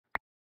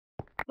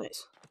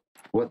Nice.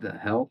 What the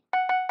hell?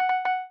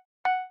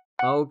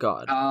 Oh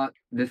god.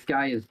 This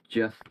guy is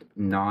just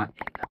not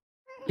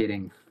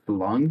getting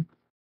flung.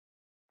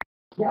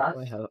 Yes.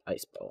 I have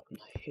ice bow.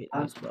 I hate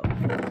ice bow.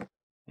 I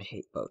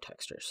hate bow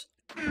textures.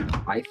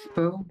 Ice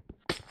bow?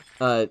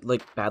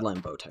 Like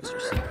badline bow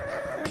textures.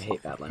 I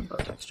hate badline bow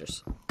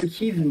textures.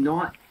 He's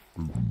not.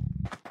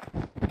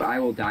 I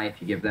will die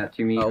if you give that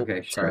to me. Oh,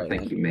 okay, sure. sorry,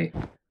 Thank you, mate.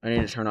 I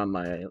need to turn on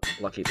my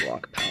lucky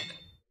block pack.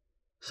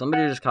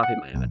 Somebody just copied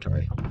my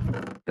inventory.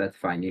 That's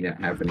fine. You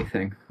didn't have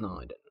anything. No,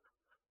 I didn't.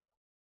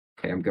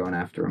 Okay, I'm going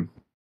after him.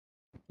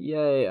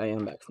 Yay, I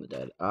am back from the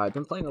dead. I've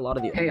been playing a lot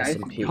of the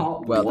SMP.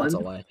 Well, that's a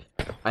lie.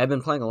 I've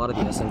been playing a lot of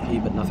the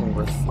SMP, but nothing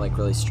worth, like,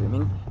 really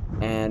streaming.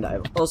 And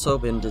I've also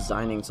been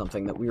designing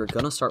something that we were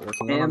gonna start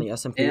working on the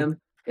SMP.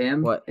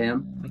 What?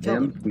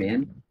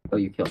 Man. Oh,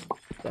 you killed him.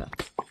 Yeah.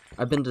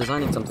 I've been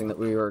designing something that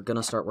we were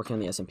gonna start working on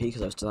the SMP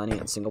because I was designing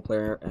it in single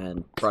player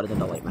and brought it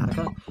into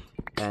Lightmatica.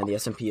 And the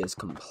SMP is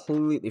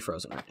completely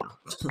frozen right now.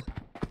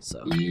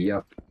 So.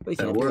 Yep. We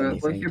can't do anything.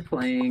 What if you're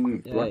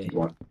playing Lucky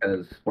Block?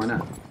 Because why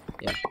not?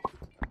 Yeah.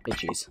 Big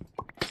cheese.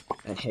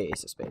 And hey,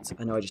 Ace of Spades.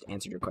 I know I just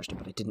answered your question,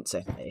 but I didn't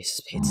say hey, Ace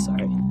of Spades.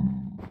 Sorry.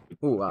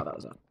 Ooh, wow, that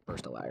was a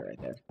burst of lag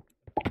right there.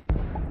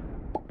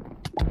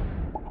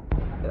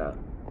 Get out.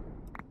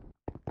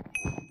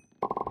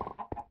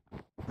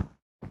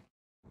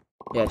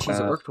 Yeah, cheese,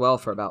 it worked well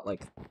for about,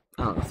 like,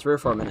 I don't know, 3 or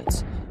 4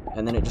 minutes.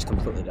 And then it just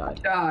completely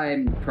died.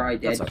 I'm probably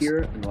dead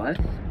here, unless.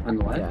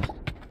 Yeah.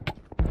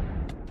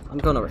 I'm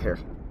going over here.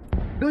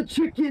 The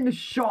chicken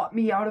shot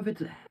me out of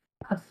its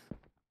ass.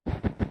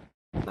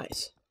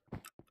 Nice.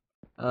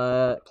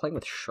 Playing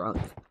with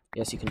Shrunk.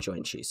 Yes, you can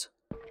join cheese.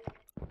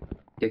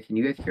 Yeah, can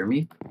you guys hear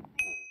me?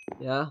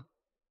 Yeah.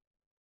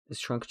 Is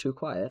Shrunk too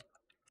quiet?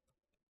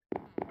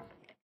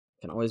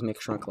 Can always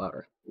make Shrunk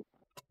louder.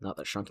 Not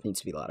that Shrunk needs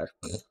to be louder.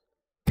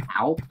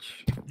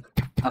 Ouch.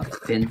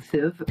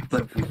 Offensive,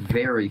 but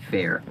very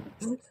fair.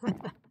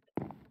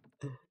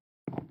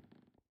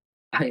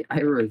 I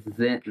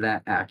resent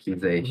that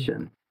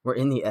accusation. We're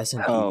in the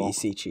SMP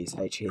EC, cheese.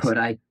 Hey, cheese. But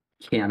I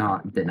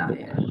cannot deny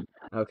it.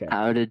 Okay.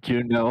 How did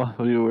you know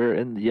we were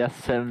in the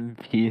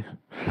SMP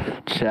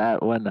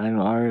chat when I'm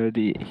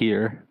already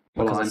here?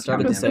 Because I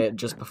started to say it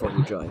just before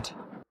you joined.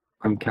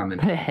 I'm coming.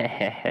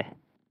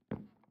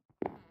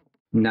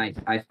 Nice.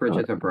 Ice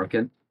bridges are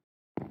broken.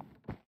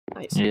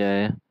 Nice.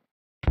 Yeah.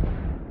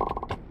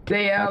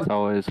 That's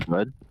always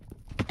good.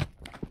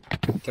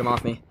 Get him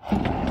off me.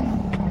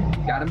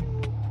 Got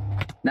him.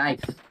 Nice.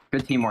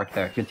 Good teamwork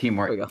there. Good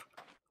teamwork. There we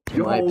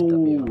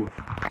go.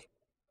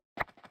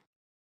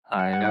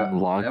 I'm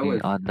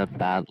logging on the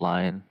bad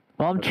line.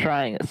 Well, I'm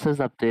trying. It says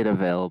update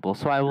available,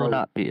 so I will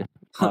not be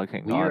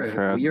logging on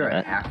for a minute. We are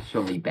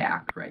actually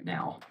back right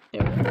now.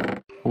 Yeah,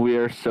 we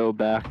are so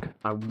back.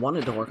 I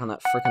wanted to work on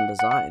that frickin'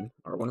 design,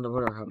 or wanted to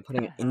work on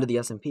putting it into the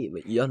SMP,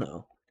 but you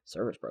know,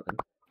 server's broken.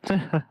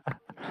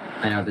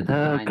 I know the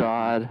design. Oh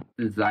God!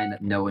 Design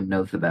that no one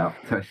knows about.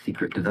 It's our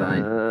secret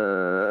design.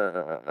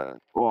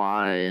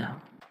 Why?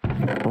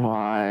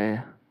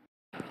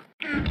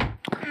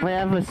 We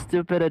have a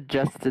stupid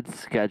adjusted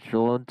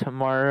schedule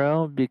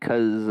tomorrow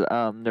because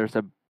there's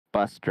a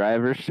bus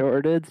driver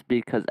shortage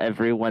because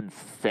everyone's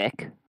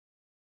sick.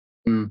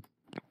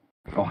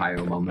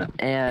 Ohio moment.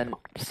 And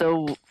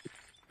so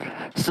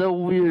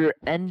we're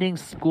ending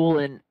school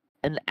in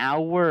an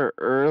hour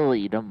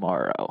early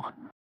tomorrow.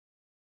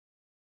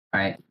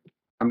 Alright.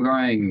 I'm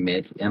going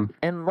mid.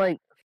 And like,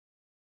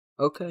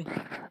 okay.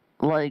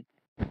 Like,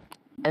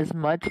 as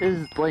much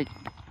as like,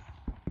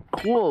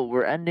 cool,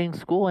 we're ending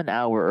school an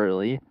hour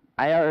early.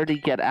 I already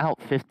get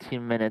out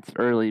 15 minutes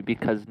early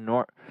because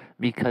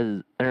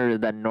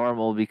than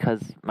normal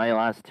because my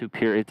last 2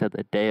 periods of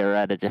the day are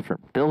at a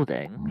different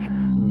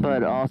building.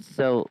 But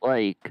also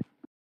like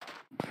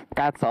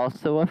that's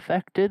also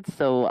affected,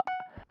 so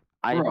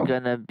I'm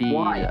gonna be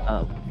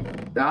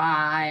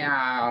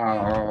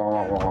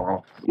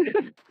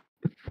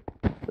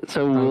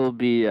so we'll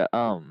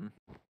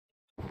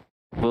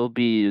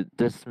be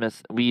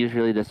dismissed. We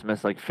usually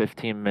dismiss like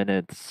 15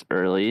 minutes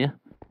early.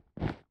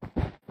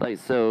 Like,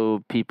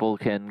 so people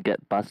can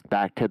get bused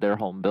back to their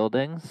home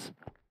buildings.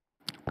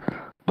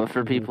 But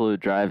for people who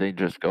drive, they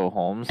just go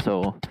home,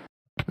 so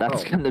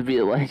that's gonna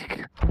be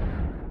like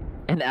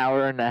an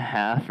hour and a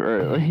half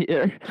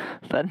earlier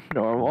than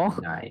normal.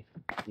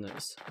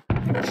 Nice.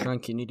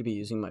 Shrunk, you need to be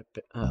using my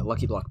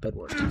Lucky Block Bed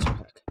Wars texture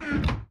pack.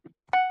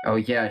 Oh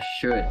yeah, I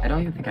should. I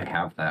don't even think I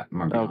have that.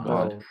 Oh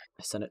God.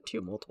 I sent it to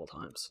you multiple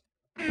times.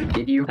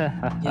 Did you?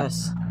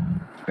 Yes.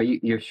 Are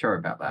you're sure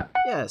about that?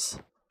 Yes.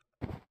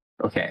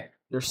 Okay.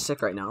 You're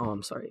sick right now. Oh,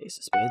 I'm sorry, Ace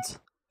of Spades.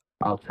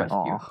 I'll trust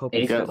you.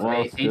 Ace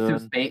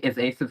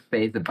of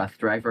Spades, the bus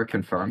driver,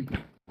 confirmed.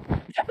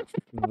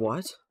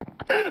 What?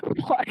 Oh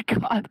my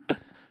God.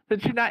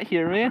 Did you not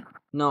hear me?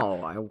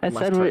 No, I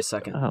left for a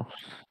second.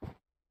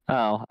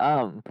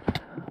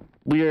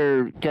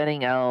 We're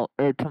getting out,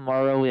 or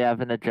tomorrow we have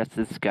an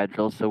adjusted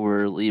schedule, so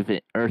we're leaving,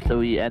 so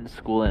we end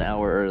school an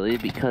hour early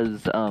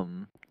because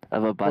of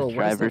a bus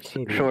driver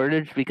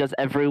shortage because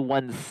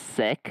everyone's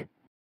sick.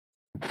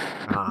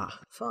 Ah,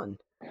 fun.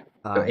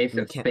 Ace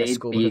You of can't miss spades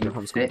school because being you're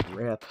homeschooled.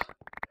 Rip.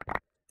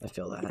 I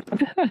feel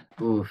that.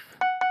 Oof.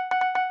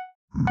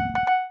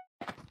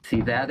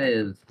 See, that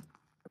is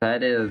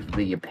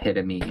the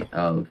epitome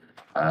of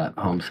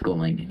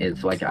homeschooling.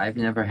 It's like I've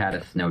never had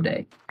a snow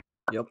day.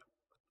 Yep.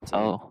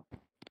 Oh.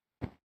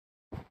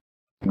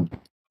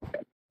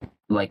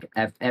 Like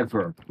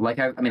ever. Like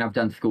I mean, I've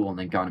done school and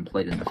then gone and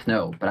played in the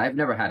snow, but I've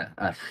never had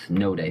a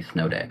snow day.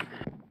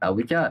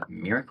 We got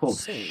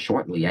miracles Same.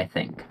 shortly, I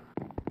think.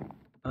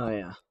 Oh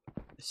yeah.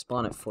 They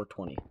spawn at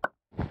 4:20.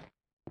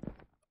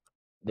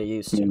 They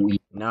used to.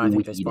 Now I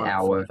think they spawn at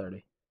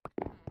 4:30.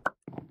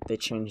 They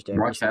changed it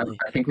recently.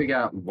 I think we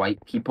got white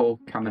people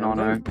coming on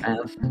our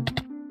ass.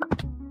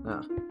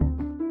 Oh.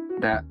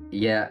 That,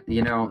 yeah,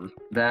 you know,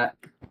 that...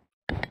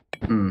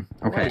 Why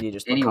okay, did you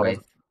just put anyway.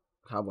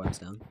 cobwebs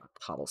down?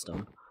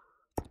 Cobblestone.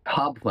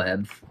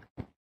 Cobwebs?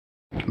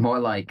 More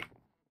like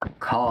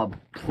cob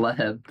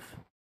plebs.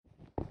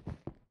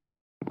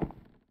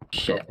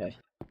 Shit. Okay.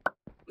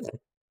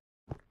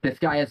 This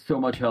guy has so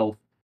much health.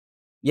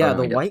 Yeah,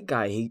 the white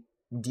guy, he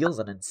deals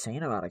an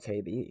insane amount of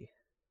KB.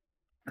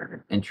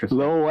 Interesting.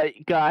 The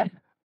white guy.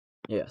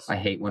 Yes. I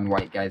hate when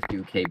white guys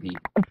do KB.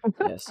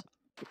 Yes.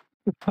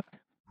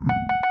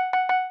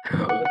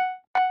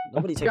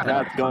 Nobody take that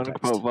out of Going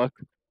context.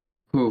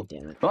 Who?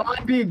 Damn it. Oh,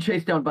 I'm being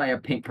chased down by a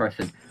pink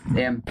person.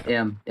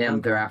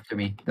 They're after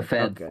me. The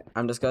feds. Okay,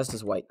 I'm disguised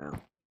as white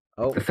now.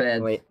 Oh, The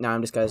feds. wait, now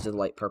I'm disguised as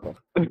light purple.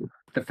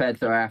 The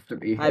feds are after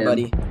me. Hi,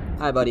 buddy.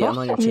 Hi, buddy, I'm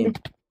on your team.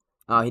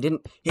 Oh, he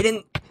didn't,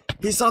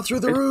 he saw through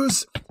the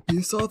ruse!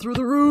 He saw through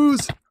the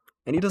ruse!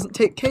 And he doesn't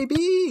take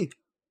KB!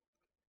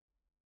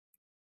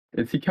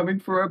 Is he coming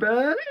for our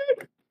bed?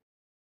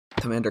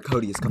 Commander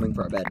Cody is coming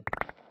for our bed.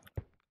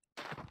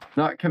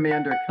 Not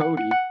Commander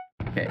Cody.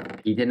 Okay,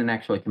 he didn't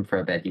actually come for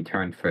a bed, he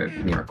turned for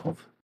miracles.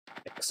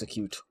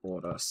 Execute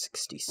Order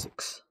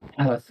 66.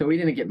 So we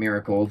didn't get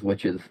miracles,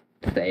 which is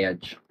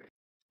sad.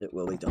 It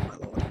will be done, my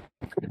lord.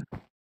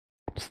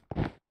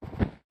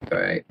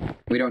 Alright,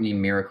 we don't need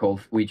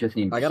miracles, we just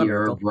need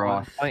pure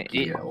raw skill.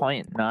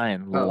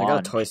 8.9 Oh, I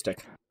got a toy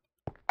stick.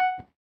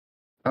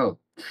 Oh,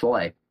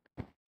 slay.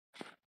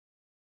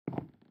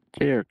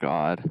 Dear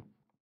God.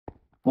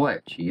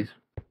 What, cheese?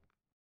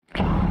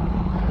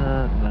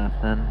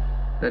 Nothing.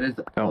 That is...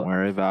 Don't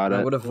worry about it.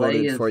 I would have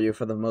voted for you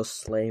for the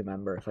most slay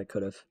member if I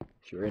could have.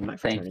 If you were in my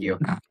fraternity.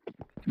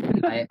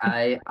 Thank you.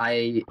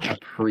 I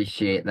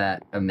appreciate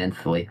that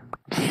immensely.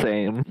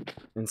 Same.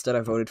 Instead,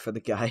 I voted for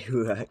the guy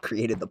who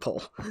created the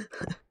poll.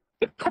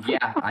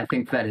 Yeah, I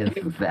think that is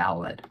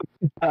valid.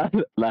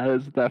 That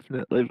is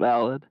definitely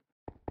valid.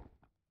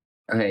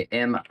 Okay,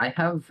 I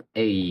have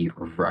a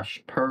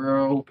rush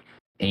pearl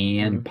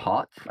and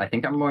pots. I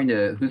think I'm going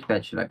to... Whose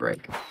bed should I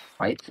break?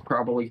 White's,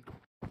 probably.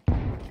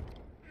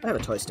 I have a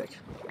toy stick.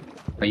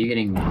 Are you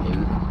getting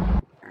blue?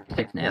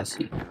 Stick's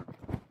nasty. Yes.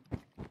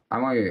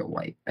 I'm going to get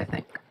white, I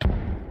think.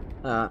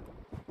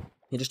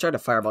 He just tried to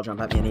fireball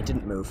jump at me and he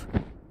didn't move.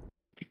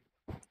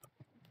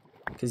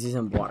 Because he's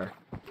in water.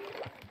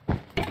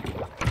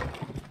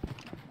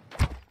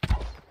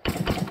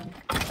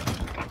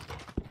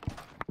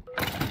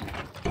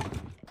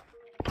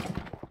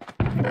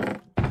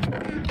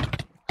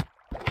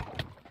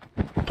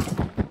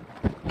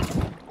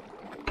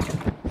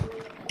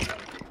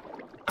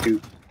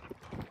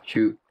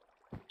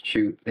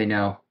 Shoot. They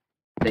know.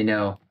 They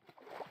know.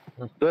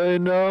 There's a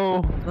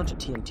bunch of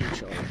TNT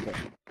chilling up here.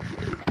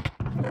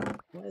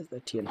 Why is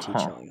there TNT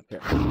chilling up here?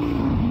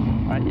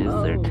 Why is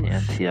there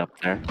TNT up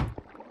there?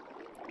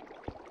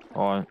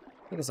 Oh, I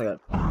think it's like a...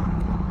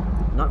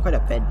 Not quite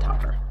a bed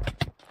topper.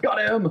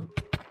 Got him!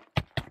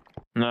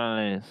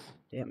 nice.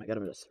 Damn, I got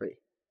him to 3.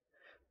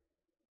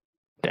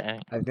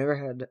 Dang. I've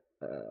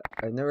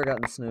never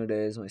gotten snow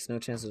days. My snow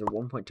chances are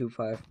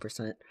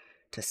 1.25%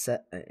 to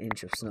set an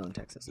inch of snow in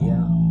Texas.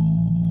 Yeah.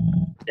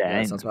 Dang. Yeah,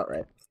 that sounds about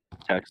right.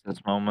 Texas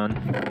moment.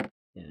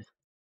 Yeah. I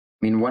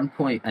mean,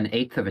 an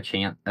eighth of a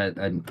chance,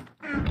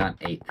 not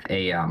eighth,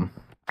 a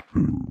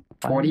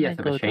 40th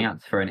of a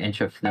chance for an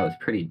inch of snow is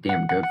pretty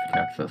damn good for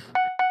Texas.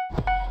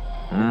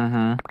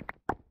 Mm-hmm.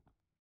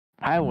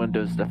 Hi,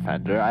 Windows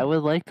Defender. I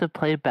would like to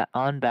play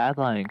on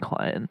Badlion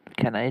Client.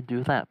 Can I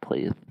do that,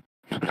 please?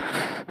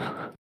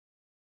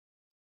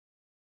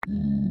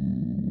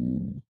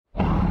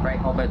 Right,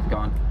 all bed's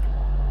gone.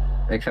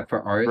 Except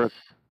for ours.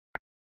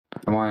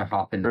 I want to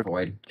hop in the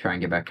void, try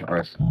and get back to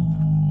ours.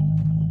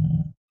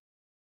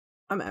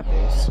 I'm at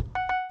base.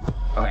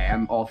 Okay,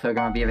 I'm also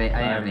going to be I don't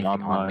have anything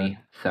on online. me,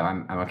 so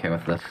I'm okay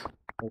with this.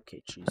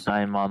 Okay, jeez.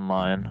 I'm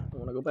online. I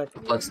want to go back to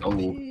the Let's go.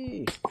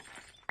 SMP.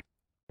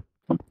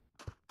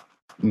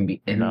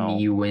 No.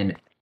 You win.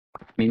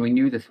 I mean, we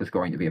knew this was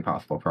going to be a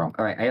possible problem.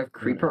 Alright, I have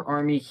Creeper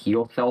Army,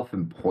 Heal Self,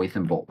 and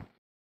Poison Bolt.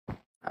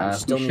 I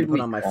still need to put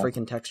on my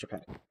freaking texture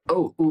pack.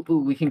 Oh,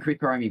 we can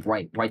Creeper Army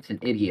White. White's an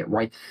idiot.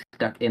 White's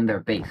stuck in their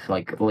base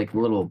like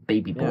little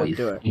baby boys.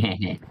 Yeah, do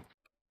it.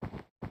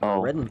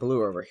 Oh. Red and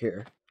blue are over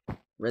here.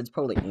 Red's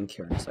probably ink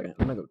here in a second.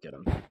 I'm gonna go get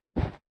him.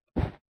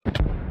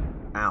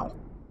 Ow.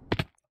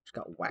 Just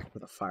got whacked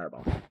with a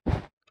fireball.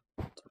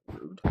 That's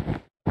rude.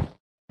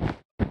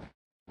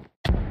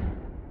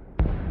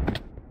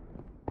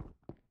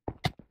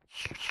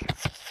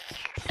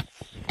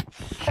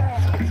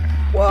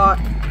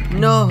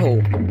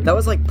 No! That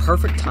was like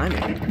perfect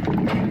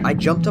timing. I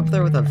jumped up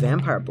there with a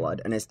vampire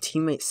blood, and his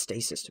teammate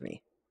stasis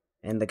me.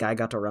 And the guy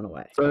got to run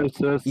away.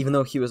 Even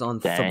though he was on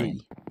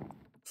Dang.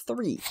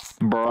 3.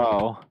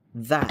 Bro.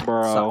 That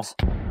Bro. sucks.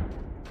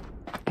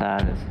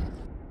 That is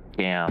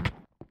scam.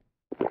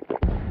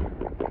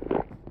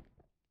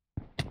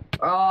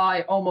 Oh,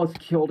 I almost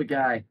killed a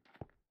guy.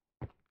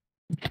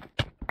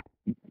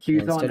 He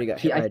was Instead on. he got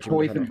hit by I a Jimmy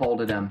poison Hitter.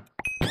 bolted him.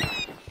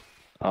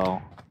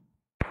 Oh.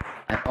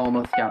 I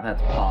almost got that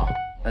pop.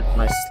 That's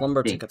My my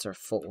slumber Dang. tickets are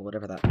full,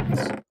 whatever that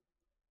means.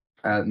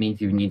 It means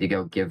you need to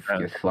go give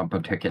your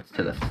slumber tickets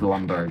to the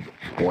slumber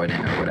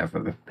warden or whatever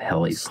the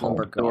hell he's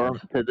Slumber called.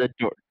 guard. To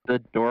the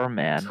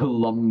doorman.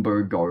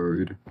 Slumber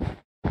guard.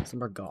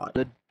 Slumber god.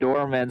 The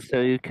doorman,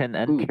 so you can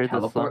enter Ooh, the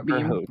teleport slumber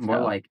beam? hotel. More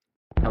like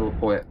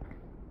teleport.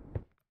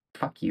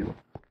 Fuck you.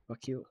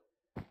 Fuck you.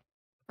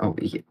 Oh,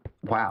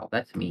 wow,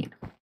 that's mean.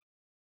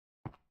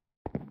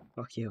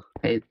 Fuck you.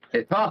 Hey,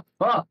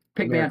 Pigman.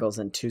 Miracles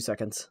in 2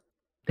 seconds.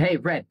 Hey,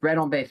 red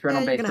on base, red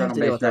on You're base, gonna red have on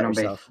to deal base, with red that on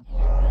base. yourself.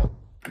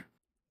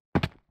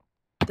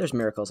 There's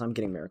miracles. I'm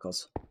getting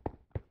miracles.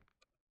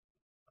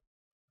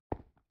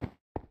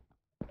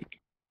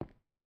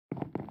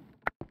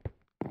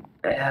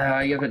 You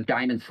have a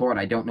diamond sword.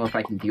 I don't know if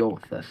I can deal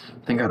with this.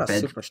 I think I our got a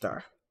bed's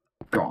superstar.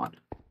 gone.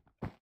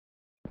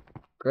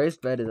 Gray's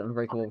bed is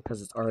unbreakable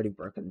because it's already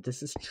broken.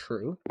 This is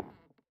true.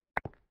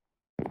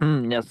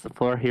 Yes, the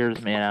floor here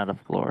is made out of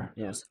floor.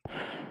 Yes.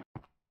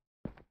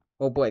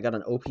 Oh boy, I got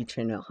an OP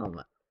chainmail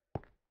helmet.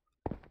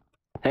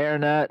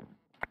 Hairnet.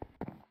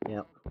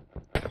 Yep.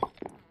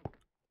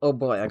 Oh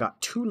boy, I got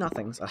 2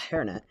 nothings, a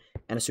hairnet,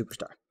 and a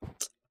superstar.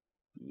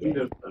 Yay.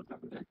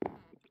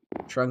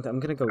 Shrunk, I'm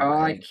gonna go Oh,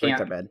 I break their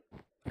can't. bed.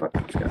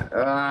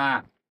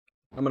 Ah.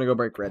 I'm gonna go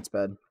break Red's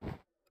bed.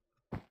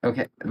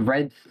 Okay,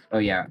 reds. Oh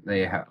yeah,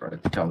 they have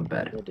reds. Tell the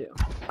bed. They do.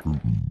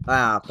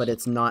 Ah, but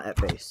it's not at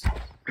base.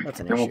 That's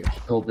an issue. Don't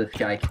kill this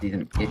guy because he's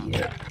an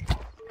idiot.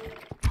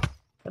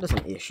 That is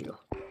an issue.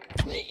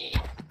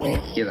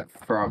 He's a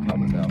frog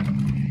coming though.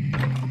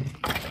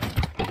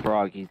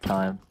 Froggy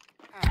time.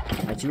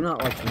 I do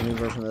not like the new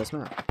version of this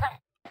map.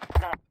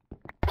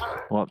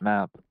 What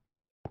map?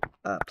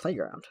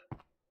 Playground.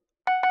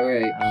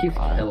 Okay, he's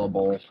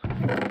killable.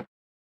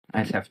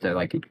 I just have to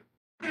like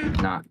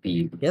not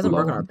be. He hasn't low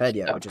broken our on bed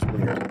yet, stuff. which is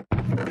weird.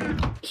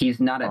 He's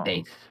not at Oh.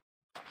 base.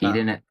 He Ah.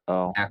 didn't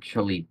Oh.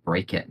 actually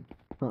break it.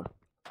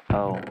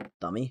 Oh.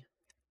 Dummy.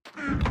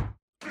 I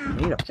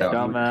need a bed. So-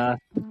 Dumbass.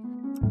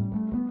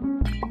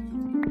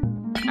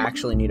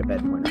 Actually need a bed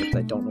pointer because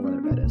I don't know where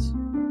their bed is.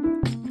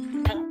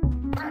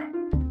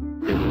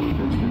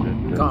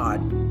 God,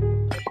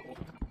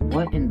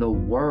 What in the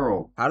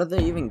world? how did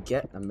they even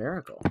get a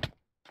miracle?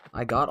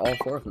 I got all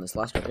 4 from this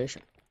last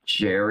rotation.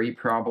 Jerry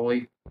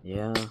probably.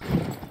 Yeah,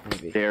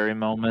 maybe. Dairy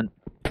moment.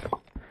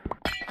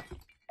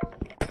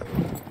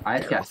 I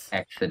got Gareth.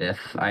 Exodus.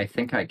 I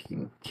think I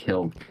can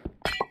kill.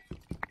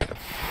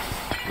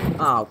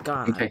 Oh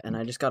god, Okay. and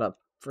I just got a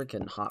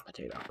freaking hot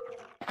potato.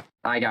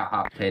 I got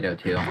hot potato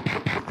too. You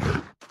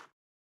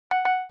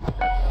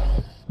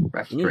need to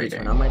Frustrating.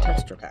 turn on my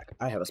texture pack.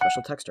 I have a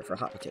special texture for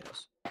hot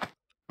potatoes.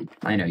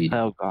 I know you do.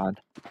 Oh god.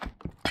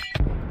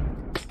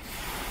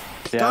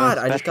 God,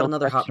 I just got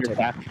another hot texture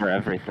potato. pack for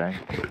everything.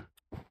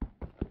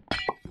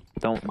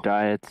 Don't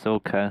die, it's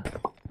okay.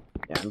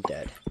 Yeah, I'm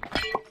dead.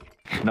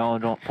 No,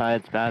 don't die,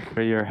 it's bad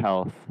for your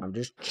health. I'm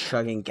just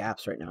chugging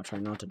gaps right now,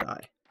 trying not to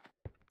die.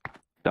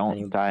 Don't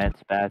Any- die,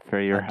 it's bad for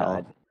your I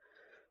health. died.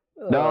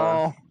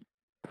 No!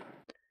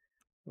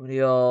 What do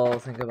y'all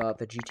think about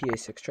the GTA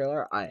 6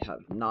 trailer? I have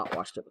not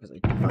watched it because I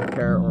do not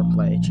care or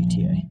play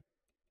GTA.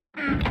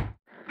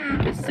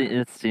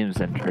 It seems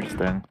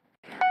interesting.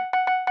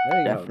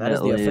 There you go. That is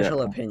the Definitely,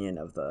 official opinion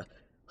of the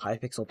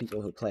Hypixel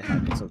people who play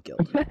Hypixel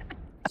Guild. Like,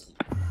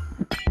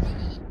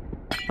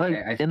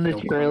 Okay, I in the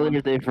killed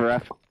trailer,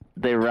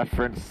 they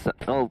reference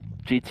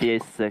GTA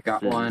 6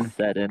 Got is one.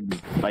 set in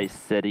Vice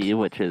City,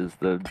 which is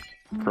the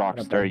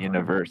Rockstar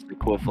Universe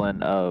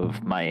equivalent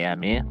of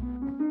Miami.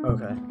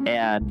 Okay.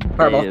 And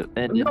Fireball.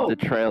 in No. the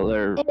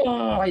trailer,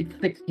 Oh, I had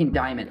 16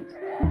 diamonds.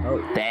 Oh,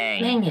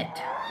 dang. Dang it.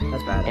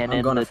 that's bad. And I'm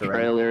in going the after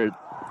red.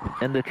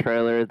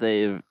 trailer,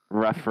 they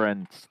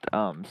referenced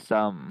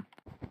some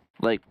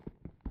like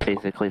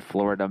basically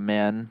Florida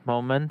man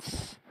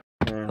moments,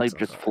 Yeah, like so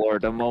just sorry.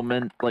 Florida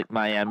moment, like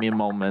Miami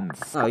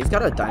moments, Oh, he's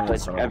got a diamond like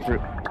sword.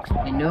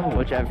 I know.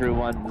 which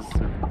everyone's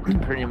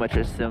pretty much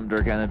assumed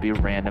are gonna be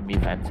random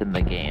events in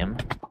the game.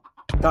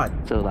 God,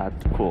 So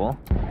that's cool,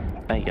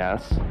 I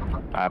guess.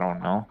 I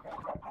don't know.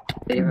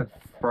 They have a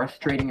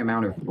frustrating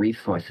amount of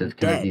resources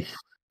because Dead. of these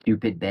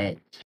stupid beds.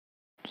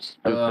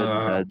 Stupid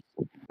Ugh.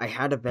 beds. I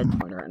had a bed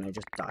pointer and I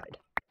just died.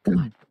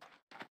 God,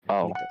 I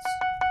Oh. hate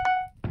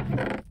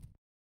this.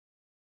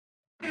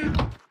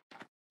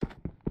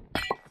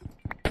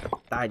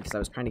 Died because I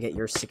was trying to get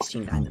your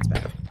 16 diamonds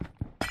back.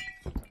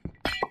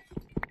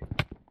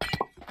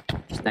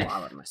 Just Nice.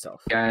 wow at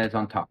myself. Guys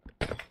on top.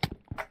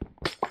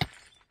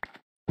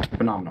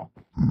 Phenomenal.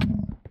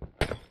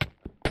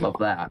 Love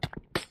that.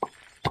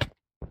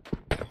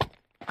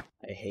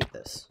 I hate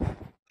this.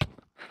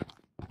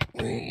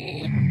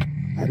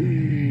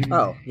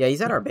 Oh, yeah,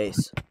 he's at our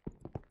base.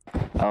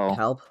 Oh,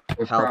 Help,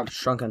 We're help, prob-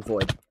 shrunken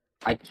void.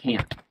 I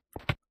can't.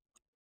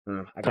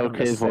 I got him to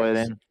okay, 6.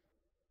 voiding.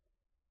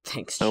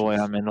 Thanks, Oh wait,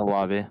 Chief. I'm in the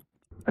lobby.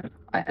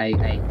 I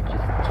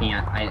just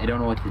can't. I don't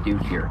know what to do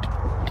here.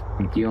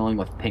 I'm dealing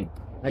with pink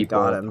I people.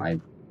 got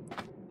him.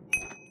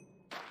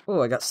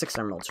 Oh, I got 6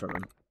 emeralds from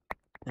him.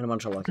 And a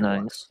bunch of lucky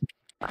Nice.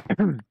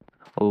 blocks.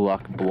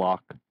 Luck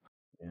block.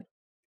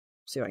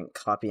 See if I can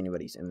copy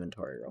anybody's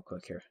inventory real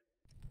quick here.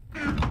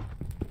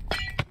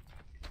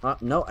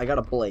 No, I got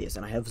a blaze,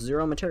 and I have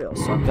 0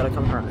 materials, so I'm gonna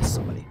come harass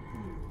somebody.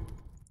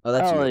 Oh,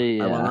 that's Hell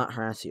you. I will yeah. not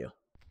harass you.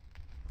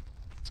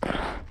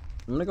 I'm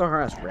gonna go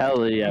harass Red.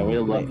 Hell yeah, we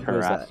Wait, love who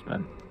is that?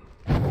 harassment.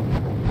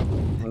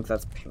 I think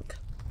that's Pink.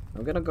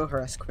 I'm gonna go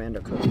harass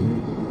Commander Cody.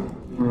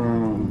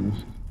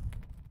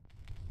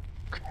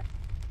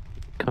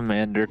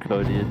 Commander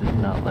Cody is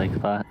not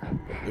like that.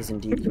 Is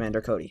indeed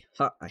Commander Cody.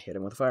 Ha! I hit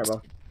him with a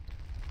fireball.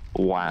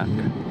 Whack.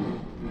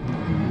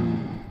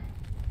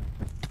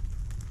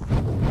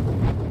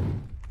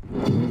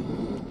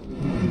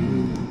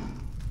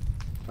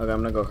 Okay, I'm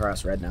gonna go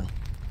harass Red now.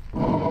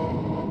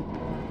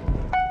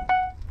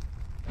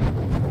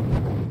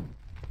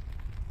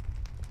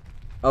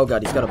 Oh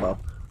god, he's got a bow.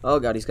 Oh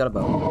god, he's got a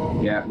bow.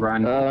 Yeah,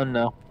 run. Oh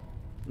no.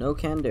 No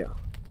can do.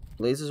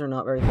 Blazes are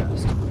not very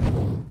fast.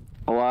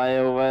 Fly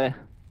away.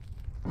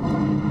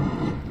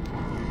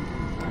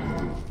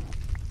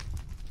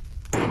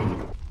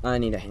 I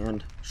need a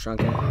hand.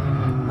 Shrunken.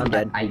 I'm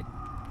dead.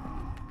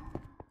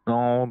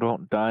 No,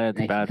 don't die. It's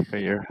Nice. bad for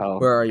your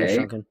health. Where are you, Okay.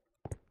 Shrunken?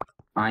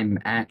 I'm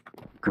at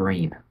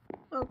green.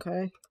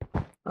 Okay.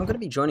 I'm gonna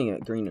be joining you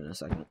at green in a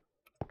second.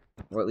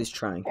 Or at least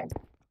trying.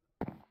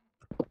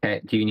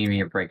 Okay, do you need me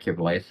to break your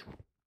blaze?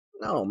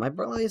 No, my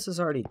blaze is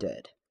already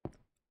dead.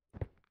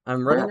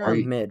 I'm Where running are around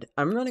you? mid.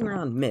 I'm running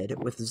around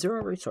mid with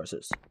 0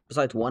 resources.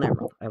 Besides 1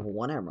 emerald. I have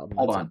 1 emerald. and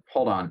Hold that's on,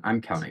 hold on.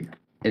 I'm coming.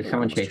 Is it.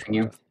 someone Almost chasing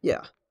you? dropped off.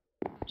 Yeah.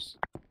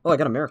 Oh, I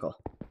got a miracle.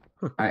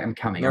 I am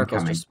coming. Miracles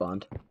I'm coming. just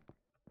spawned.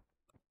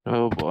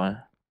 Oh boy.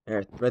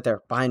 There, right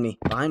there. Behind me.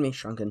 Behind me,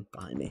 Shrunken.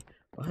 Behind me.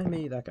 Behind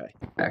me, that guy.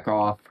 Back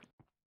off.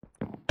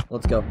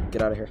 Let's go.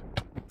 Get out of here.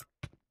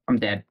 I'm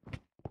dead.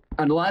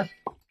 Unless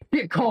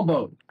get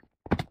comboed.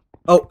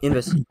 Oh,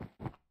 Invis.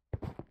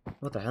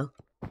 What the hell?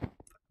 I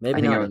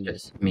Maybe think not it was Invis.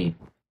 just me.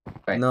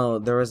 Right. No,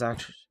 there was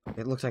actually...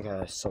 It looks like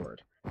a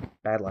sword.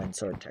 Badline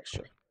sword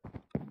texture.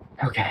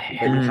 Okay.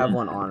 But you have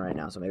one on right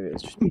now, so maybe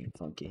it's just being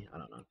funky. I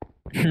don't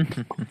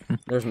know.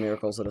 There's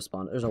miracles that have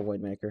spawned. There's a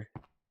void maker.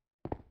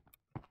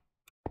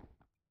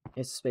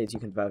 It's spades, you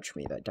can vouch for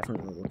me. That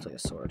definitely looks like a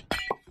sword.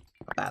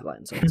 A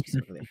badline sword,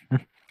 specifically.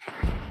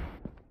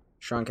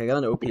 Shrunk, I got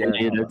an OP iron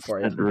helmet for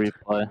you.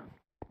 Replay.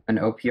 An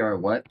OPR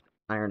what?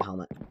 Iron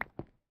helmet.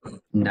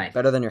 Nice.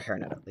 Better than your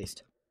hairnet, at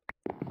least.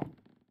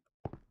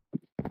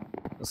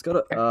 Let's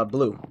go to,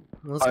 blue.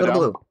 Let's go to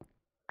blue.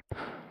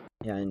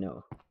 Yeah, I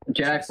know.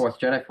 Jedi Force,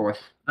 Jedi Force.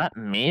 Not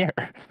me.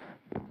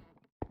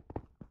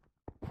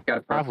 Got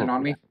a person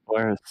on me.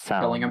 Where's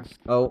sound? Killing him.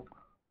 Oh,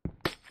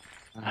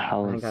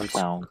 How I think I'm is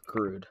sound?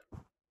 screwed.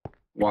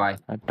 Why?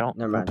 I don't.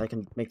 Never mind, I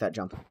can make that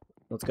jump.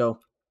 Let's go.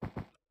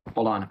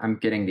 Hold on, I'm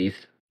getting these.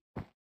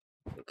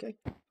 Okay.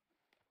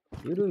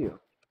 You do you.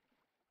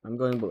 I'm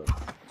going blue.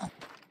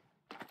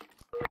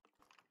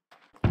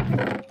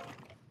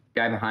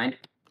 Guy behind.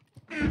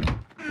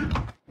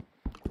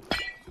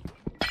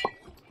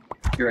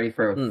 You ready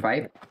for a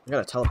fight? I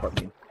got a teleport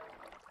beam.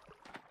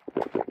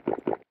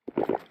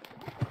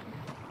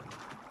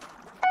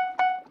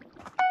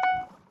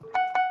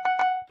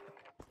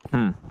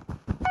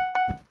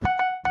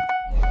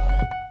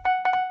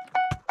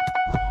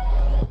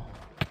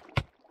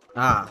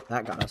 Ah,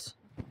 that got us.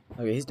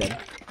 Okay, he's dead.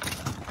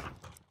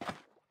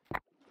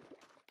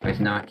 Is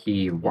not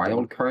he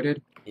wild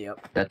carded?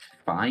 Yep. That's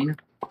fine.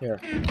 Here,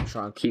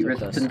 Shrunk. Heat take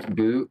this. resistance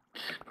boots,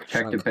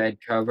 protective Shrunk. bed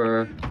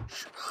cover,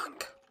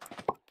 Shrunk.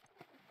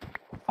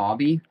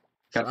 obby.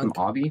 Got Shrunk.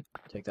 some obby.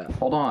 Take that.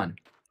 Hold on.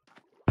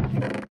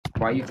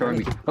 Why are you throwing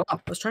me? Oh, I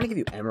was trying to give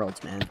you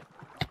emeralds, man.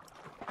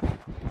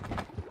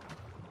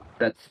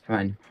 that's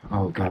fine.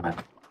 Oh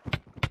god.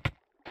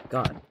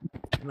 God.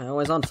 Am I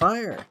always on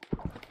fire?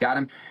 Got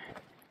him.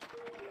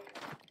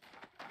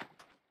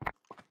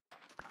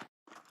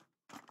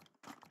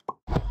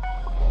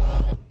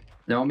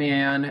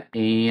 Snowman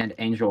and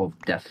Angel of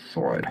Death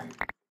Sword.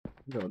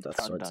 Go with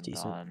that sword's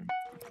decent.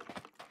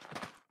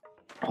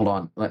 Hold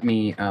on. Let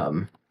me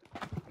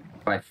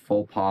buy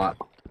full pot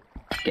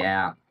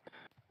gap.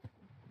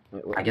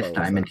 Wait, what I guess bow was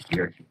diamond that?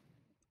 here.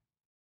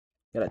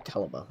 Got a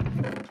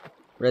telebow.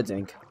 Red's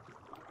ink.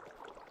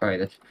 Alright,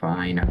 that's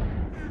fine.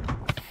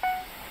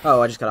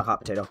 Oh, I just got a hot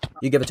potato.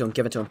 You give it to him.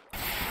 Give it to him.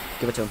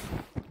 Give it to him.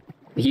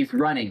 He's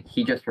running.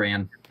 He just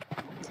ran.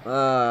 Do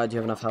you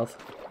have enough health?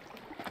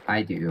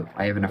 I do.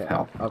 I have enough Okay,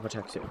 health. I'll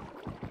protect you.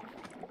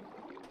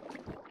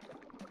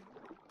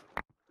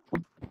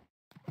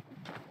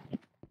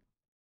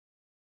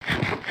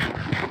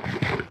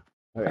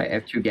 I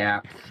have 2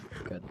 gaps.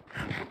 Good.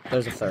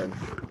 There's a third.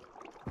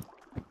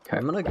 Okay.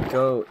 I'm gonna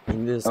go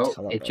in this Oh,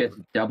 telebow. it's just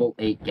double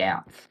 8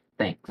 gaps.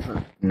 Thanks. Huh.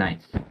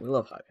 Nice. We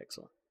love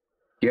Hypixel.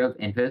 Do you have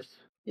Invis?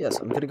 Yes,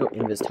 I'm gonna go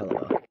Invis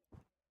Telebo.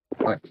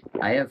 Okay.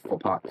 I have full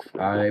pots.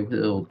 I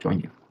will join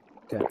you.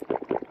 Okay.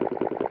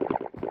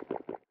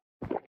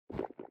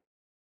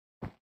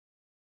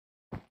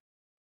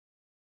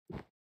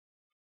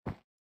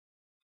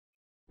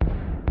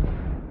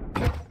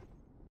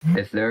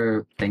 Is there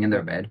a thing in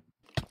their bed?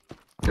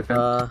 Different?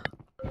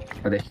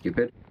 Are they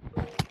stupid?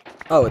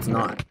 Oh, it's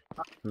not.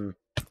 I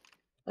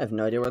have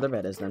no idea where their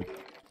bed is then.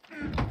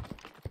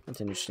 That's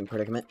an interesting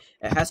predicament.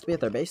 It has to be at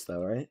their base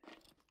though, right?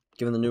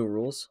 Given the new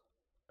rules.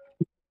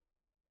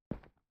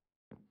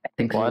 I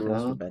think New What?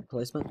 rules for so. bed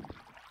placement.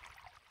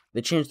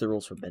 They changed the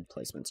rules for bed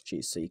placements,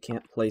 geez, so you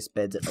can't place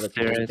beds at other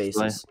people's Seriously?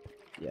 bases.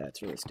 Yeah,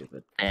 it's really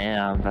stupid.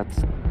 Damn,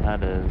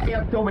 that is. We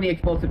have so many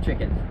explosive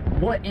chickens.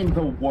 What in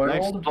the world?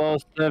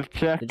 Explosive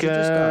chicken. Did you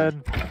just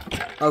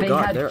die? Oh They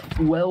god, had they're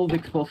 12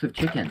 explosive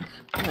chickens.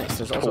 nice.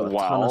 There's also a ton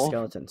Wow. of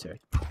skeletons here.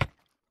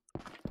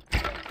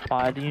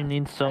 Why do you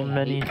need so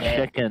many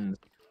chickens?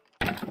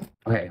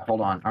 Okay, hold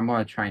on. I'm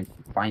gonna try and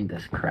find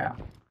this crap.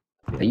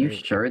 Are you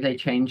sure they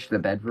changed the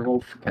bed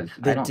rules? Because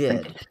They I don't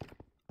did. think.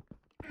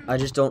 I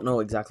just don't know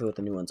exactly what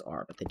the new ones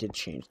are, but they did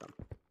change them.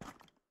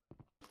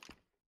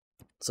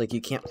 It's like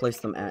you can't place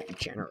them at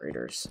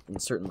generators in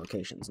certain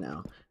locations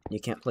now. You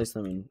can't place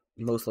them in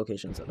most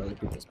locations at other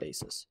people's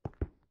bases.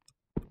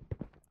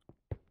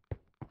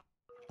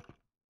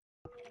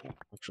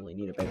 Actually,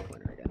 need a bed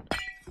pointer again.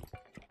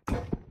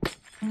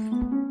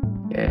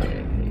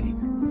 Yay.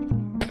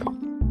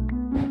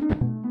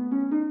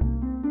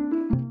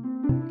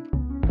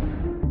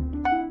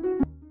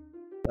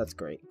 That's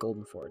great.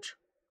 Golden Forge.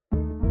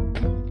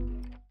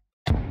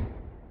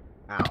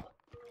 Ow.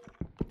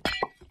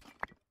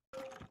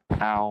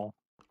 Ow.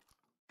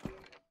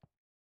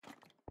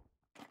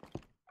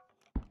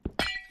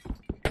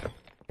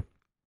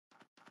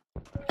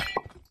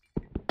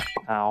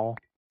 Ow.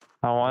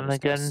 I want to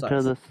Just get got into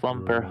sucked. the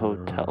slumber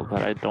hotel,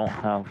 but I don't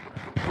have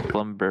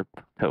slumber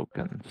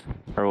tokens.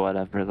 Or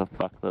whatever the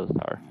fuck those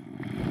are.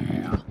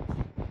 Yeah.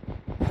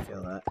 I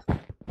feel that.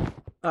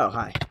 Oh,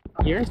 hi.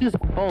 Yours is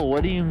full,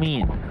 what do you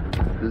mean?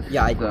 This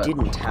Yeah, I is,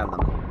 didn't have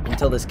them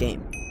until this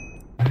game.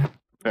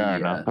 Fair BS.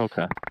 enough,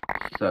 okay.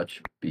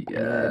 Such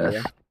BS.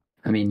 Yeah.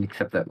 I mean,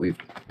 except that we've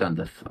done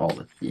this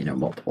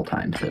multiple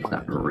times, so it's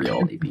not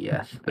really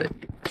BS, but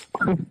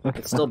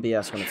It's still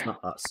BS when it's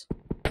not us.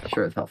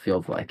 sure as hell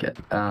feels like it.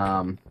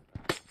 I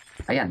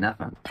got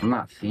nothing. I'm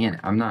not seeing it.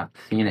 I'm not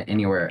seeing it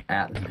anywhere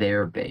at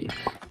their base.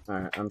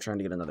 Alright, I'm trying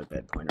to get another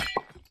bed pointer.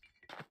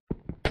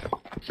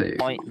 So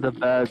Point the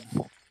beds.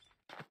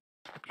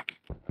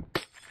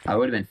 I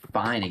would have been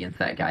fine against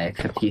that guy,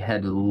 except he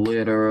had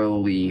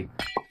literally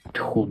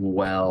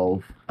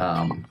 12.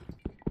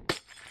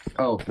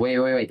 Oh,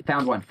 wait.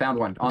 Found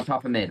one. On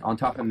top of mid.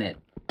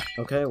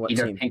 Okay, what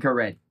Either team? pink or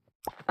red.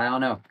 I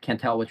don't know. Can't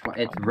tell which one.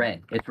 It's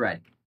red.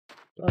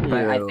 Love But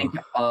I you. think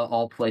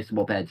all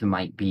placeable beds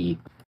might be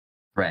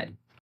red.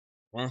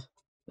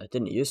 That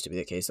didn't used to be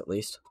the case, at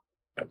least.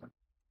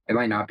 It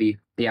might not be.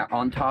 Yeah,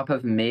 on top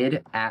of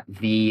mid at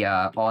the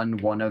on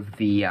one of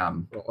the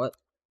What?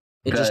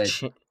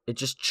 It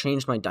just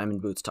changed my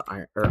diamond boots to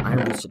iron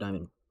boots to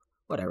diamond.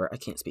 Whatever, I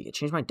can't speak. It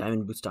changed my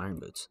diamond boots to iron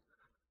boots.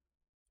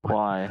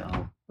 Why? I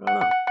don't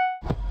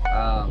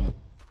know.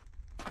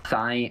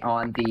 sign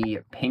on the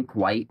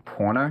pink-white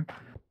corner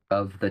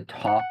of the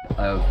top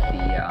of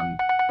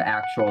the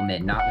actual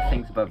mid, not the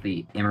things above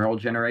the emerald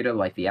generator,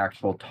 like the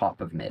actual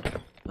top of mid.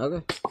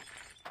 Okay.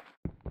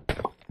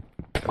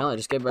 Well, I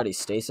just gave Buddy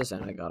stasis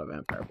and I got a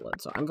vampire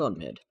blood, so I'm going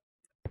mid.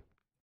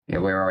 Yeah,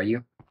 where are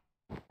you?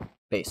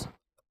 Base.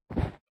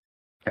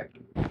 Okay.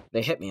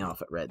 They hit me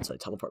off at red, so I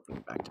teleport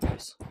them back to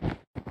base.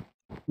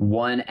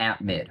 One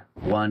at mid.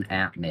 One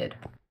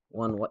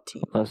what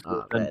team? That's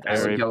Red.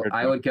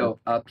 I would go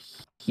up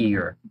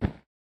here.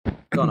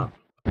 Going up.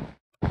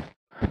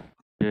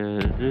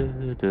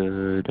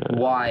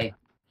 Why?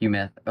 You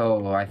missed.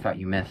 Oh, I thought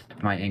you missed.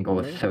 My angle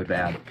was so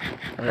bad.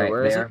 Hey,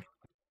 where is it?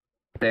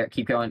 There,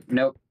 keep going.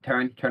 Nope,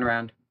 turn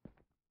around.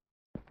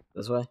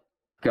 This way?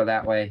 Go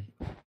that way.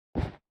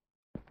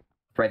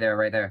 Right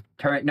there.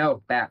 Turn,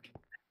 no, back.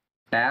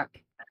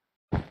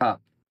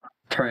 Up.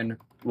 Turn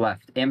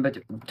left.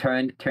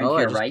 Turn to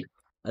your right.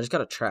 I just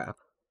got a trap.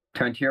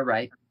 Turn to your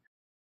right.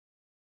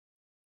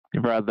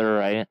 Your brother,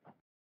 right?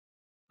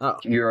 Oh.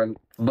 You're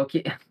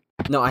looking.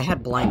 No, I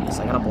had blindness.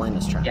 I got a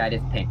blindness trap. Yeah, it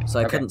is pink. So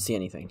I Okay. couldn't see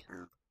anything.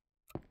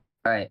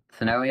 Alright,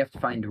 so now we have to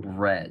find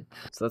red.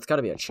 So that's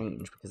gotta be a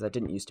change, because that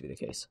didn't used to be the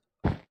case.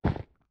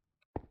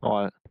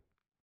 What?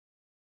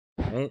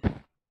 Right?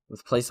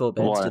 With placeable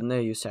beds, What? didn't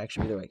they used to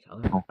actually be the right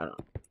color? I don't know.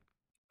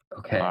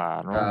 Okay.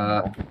 I don't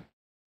know.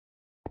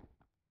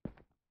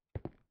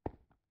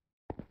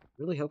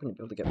 Really hoping to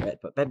be able to get red,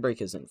 but bed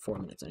break is in 4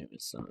 minutes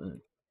anyways, so...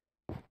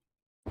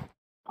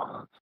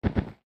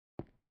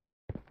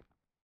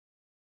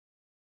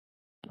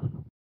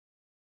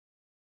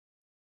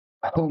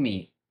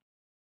 Homie,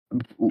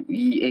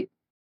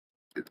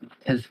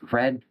 his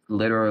red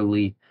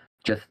literally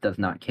just does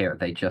not care.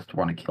 They just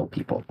want to kill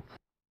people.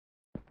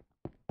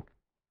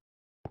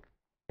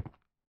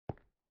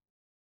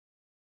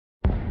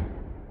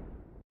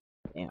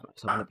 I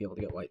was hoping to be able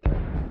to get white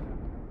there.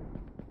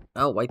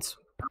 Oh, white's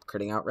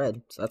critting out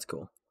red, so that's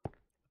cool.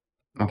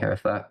 Okay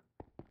with that.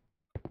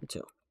 Me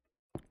too.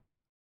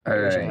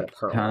 Alright, had a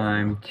pearl.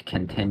 time to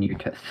continue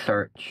to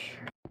search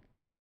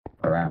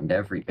around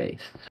every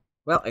base.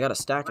 Well, I got a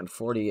stack and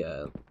 40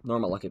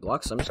 normal lucky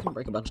blocks, so I'm just gonna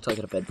break a bunch until I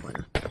get a bed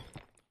pointer.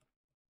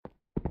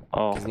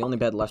 Oh, Because the only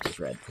bed left is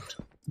red.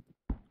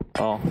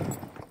 oh.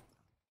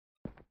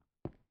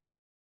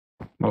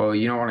 Well,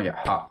 you don't want to get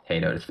hot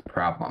potatoed, is the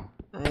problem.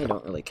 I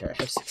don't really care.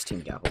 I have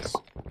 16 gapples.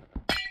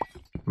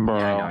 Bro.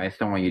 Yeah, I know, I just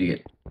don't want you to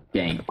get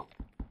ganked.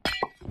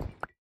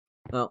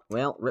 Oh,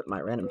 well, rip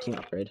my random team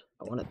upgrade.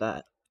 I wanted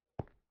that.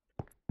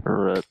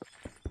 Rip.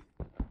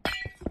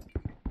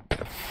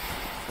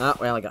 Oh,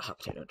 well, I got hot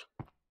potatoed.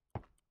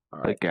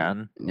 Alright.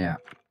 Again. Yeah.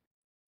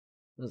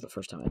 This is the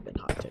first time I've been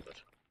hot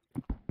potatoed.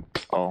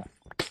 Oh,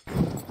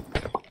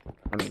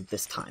 I mean,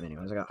 this time,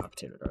 anyways. I got hot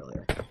potatoed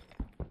earlier.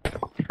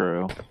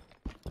 true.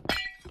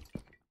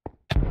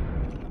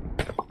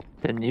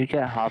 Didn't you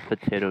get hot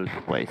potatoes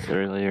twice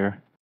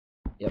earlier?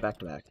 Yeah, back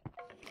to back.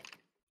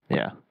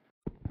 Yeah.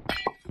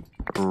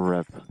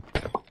 Rip.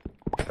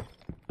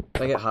 If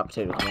I get hot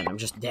potatoed again, I'm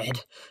just dead.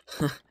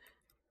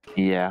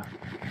 Yeah.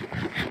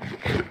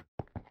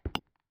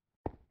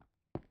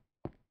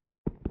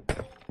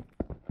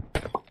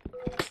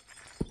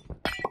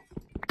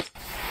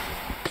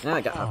 Now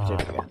I got hot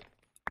potatoed again.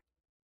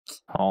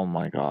 Oh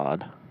my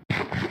god.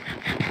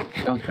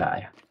 Don't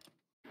die.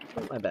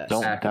 My best.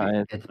 Don't Bad die. for-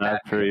 It's it's bad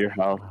bad for your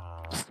health.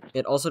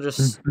 It also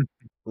just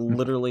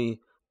literally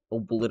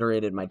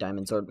obliterated my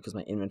diamond sword because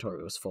my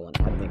inventory was full and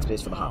I had to make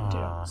space for the hot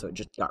potato, so it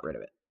just got rid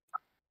of it.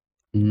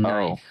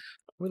 Nice.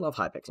 We love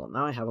Hypixel.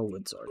 Now I have a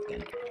wood sword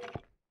again.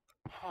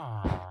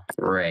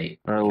 Great.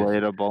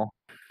 Relatable.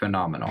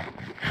 Phenomenal.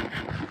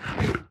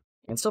 I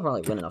can still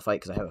probably win in a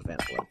fight because I have a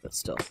vamp blood, but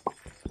still.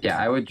 Yeah,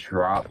 I would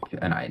drop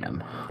an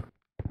item.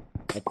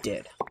 I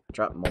did.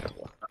 Drop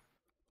multiple.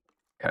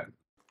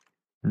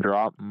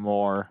 Drop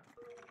more.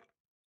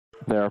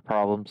 Their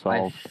problem I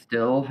solved.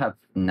 still have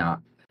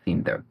not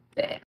seen their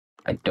bed.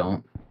 I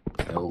don't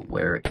know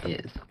where it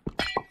is.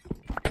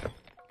 I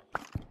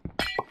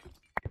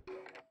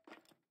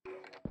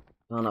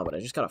don't know, but I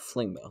just got a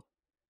fling bow.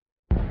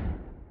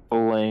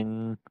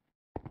 Bling.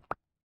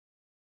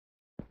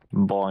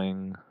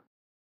 Boing.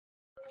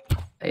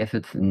 I guess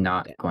it's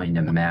not going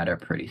to matter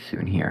pretty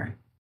soon here.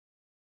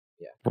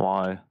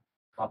 Why?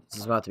 This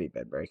is about to be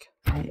bed break.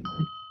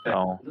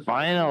 Oh,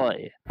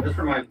 finally. Just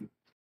remind me.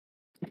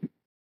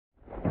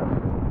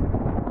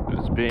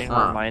 Who's being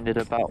reminded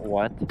about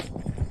what?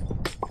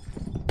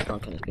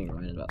 Drunken is being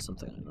reminded about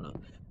something. I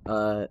don't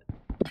know.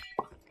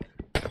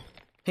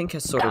 Pink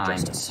has Sword of Fine.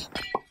 Justice.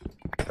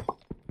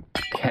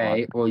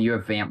 Okay, well you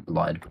have Vamp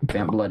Blood.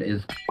 Vamp Blood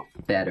is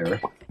better.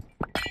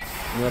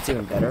 You know what's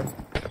even better?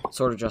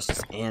 Sword of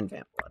Justice and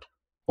Vamp Blood.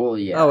 Well,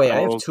 yeah. Oh wait,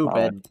 I Oh, have two fine.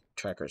 bed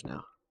trackers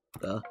now.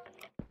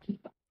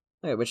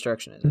 Wait, which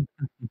direction is it?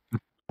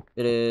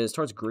 It is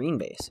towards green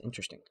base.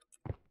 Interesting.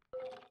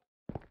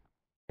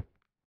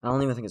 I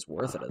don't even think it's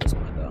worth it at this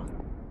point, though.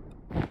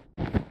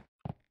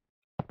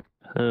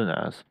 Who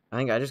knows? I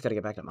think I just gotta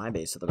get back to my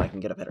base so that I can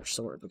get a better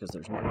sword, because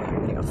there's no way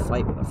I'm winning a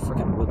fight with a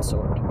freaking wood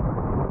sword.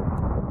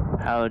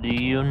 How do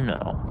you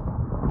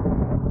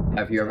know?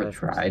 Have you ever I've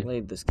tried?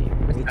 played this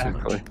game way too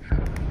much.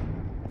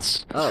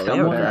 Oh, they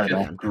have a Someone gravity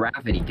just gun.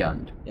 gravity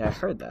gunned. Yeah, I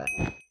heard that.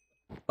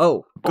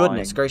 Oh,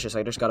 goodness Boing. gracious,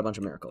 I just got a bunch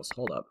of miracles.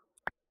 Hold up.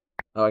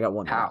 Oh, I got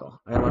one How? miracle.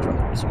 I got a bunch of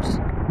other resources.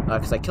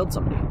 Because I killed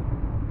somebody.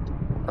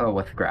 Oh,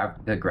 with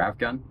the grav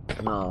gun?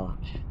 No.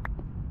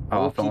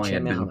 Oh, if OP only it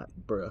had chainmail been. helmet.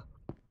 Bruh.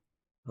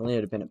 Only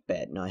it had been a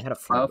bed. No, I had a I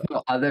fling love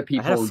bow. how other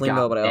people I had a fling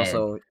bow, got but I bed.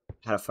 also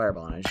had a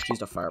fireball, and I just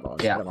used a fireball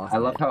and Yeah, hit him off I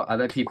the love head. how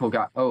other people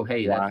got. Oh,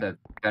 hey, Why? that's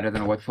better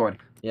than a wood sword.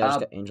 Yeah, I just Uh,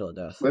 got Angel of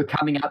Death. We're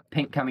coming up.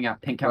 Pink coming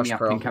up. Pink coming Rush up.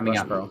 Pearl. Pink coming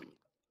Rush up. Pearl.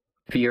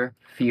 Fear.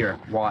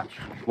 Watch.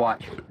 Oh,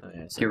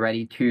 yeah, I see. Get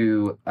ready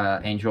to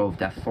Angel of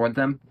Death sword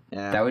them.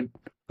 Yeah. That would.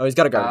 Oh, he's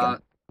got a gravity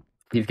gun.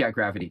 He's got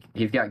gravity.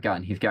 He's got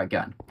gun. He's trying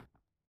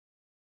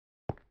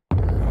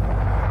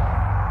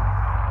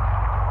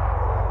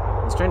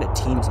to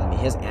team slam me.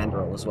 He has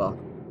Andrel as well.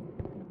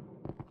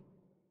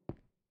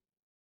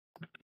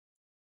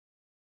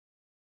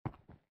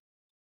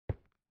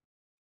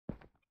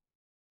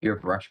 You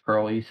have Rush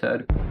Pearl, you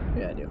said?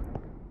 Yeah, I do.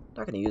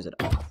 Not gonna use it.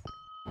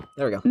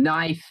 There we go.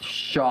 Nice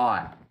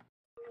shot.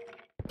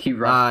 He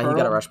Rush Pearl? He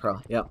got a Rush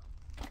Pearl. Yep.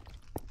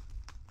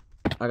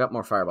 I got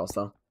more fireballs,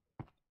 though.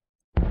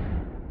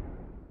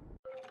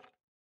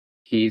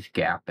 He's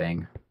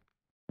gapping.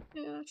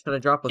 Yeah, should I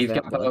drop with He's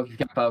Vamp got Blood?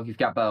 bow. He's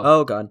got bow.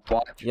 Oh, God.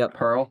 Watch. Yep.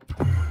 Pearl.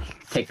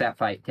 Take that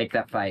fight.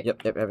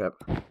 Yep.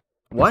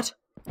 What?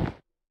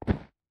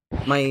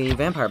 My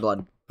vampire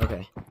blood.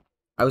 Okay.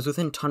 I was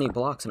within 20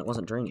 blocks and it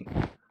wasn't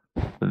draining.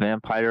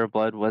 Vampire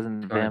blood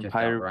wasn't Sorry, just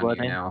vampire outrun blood.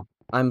 you now.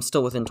 I'm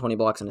still within 20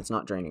 blocks and it's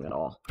not draining at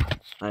all.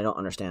 I don't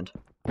understand.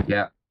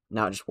 Yeah.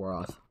 Now it just wore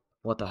off.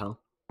 What the hell?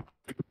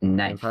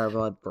 Nice. Vampire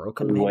blood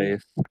broken, maybe?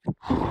 Waste.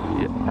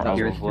 Yeah,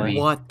 Here's probably. three.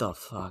 What the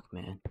fuck,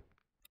 man?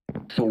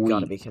 You Sweet.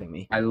 gotta be kidding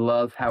me. I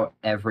love how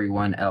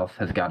everyone else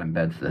has gotten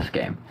beds this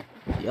game.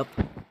 Yep.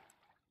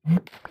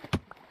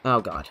 Oh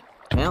god.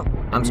 Well,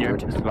 I'm You're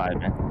screwed.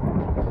 surviving.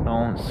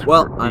 Don't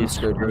Well, be I'm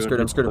screwed.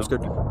 I'm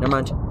screwed. Never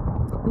mind.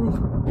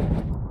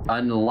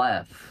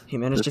 Unless He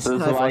managed This to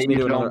is why force me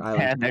you to another don't island.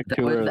 panic that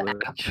too was early.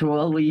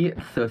 actually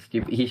so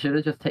stupid. He should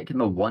have just taken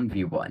the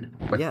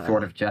 1v1 with Yeah.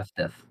 Sword of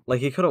Justice.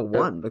 Like, he could have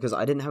won because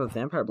I didn't have a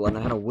vampire blood and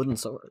I had a wooden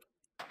sword.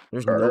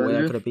 There's no Or way I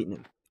just- could have beaten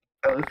him.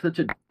 That was such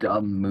a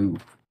dumb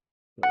move.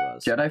 It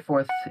was. Jedi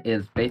Force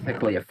is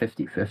basically a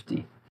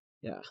 50-50.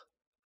 Yeah.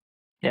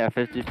 Yeah,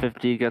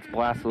 50-50 gets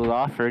blasted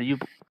off, or you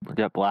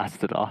get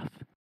blasted off.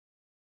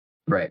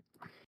 Right.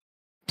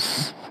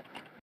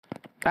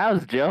 I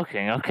was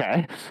joking,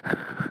 okay.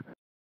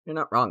 You're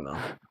not wrong, though.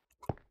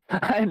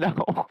 I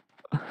know.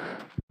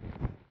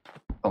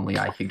 Only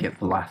I could get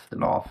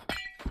blasted off.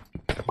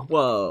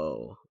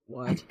 Whoa.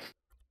 What?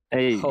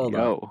 Hey, Hold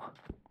yo.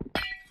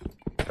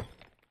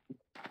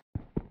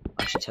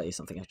 I should tell you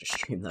something after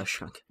stream, though,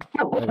 Shrunk.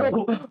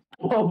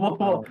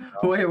 Whoa.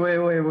 Wait.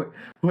 Hey,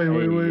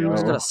 I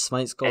just got yo. a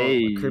smite scroll,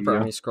 Hey, a creeper yo.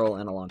 army scroll,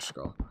 and a launch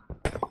scroll.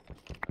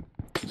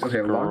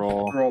 Okay,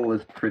 launch scroll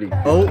is pretty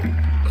good. Oh!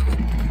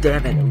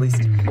 Damn it, at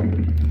least.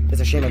 It's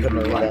a shame I couldn't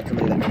roll that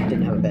somebody that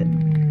didn't have a bed.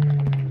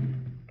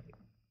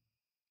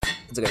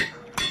 It's okay.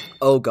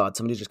 Oh god,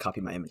 somebody just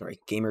copied my inventory.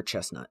 Gamer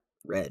Chestnut.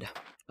 Red.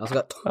 I also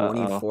got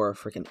 24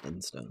 freaking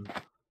endstone.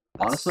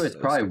 Honestly, it's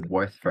probably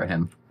worth for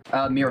him.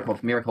 Miracles.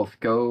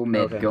 Go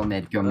mid, Okay. go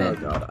mid. Oh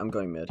god, I'm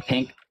going mid.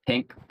 Pink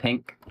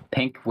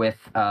with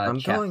I'm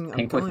chest. going,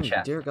 Pink I'm with going,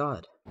 chest. dear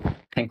god.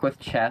 Pink with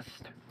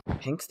chest.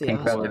 Pink's the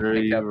Pink asshole. What are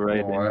you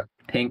writing? more.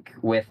 Pink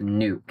with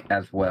nuke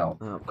as well.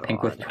 Oh god.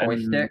 Pink with toy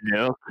stick.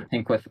 No.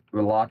 Pink with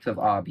lots of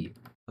obby.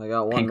 I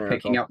got one Pink miracle.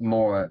 picking up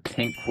more.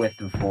 Pink with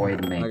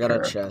void maker. I got a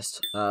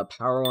chest.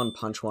 Power 1,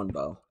 punch 1,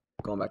 bow.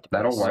 Going back to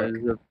That'll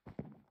base. work.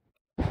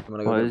 I'm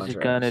gonna go What get a is bunch he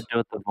of gonna arrows. do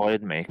with the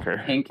Void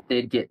Maker? Pink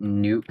did get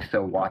nuke,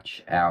 so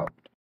watch out.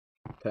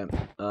 Okay.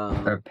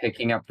 They're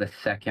picking up the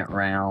second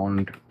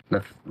round.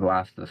 The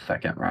last of the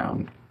second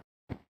round.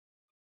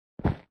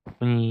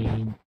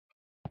 Mm,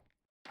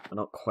 I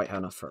don't quite have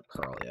enough for a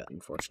pearl yet,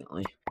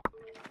 unfortunately.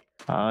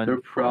 going to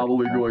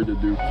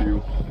nuke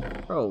you.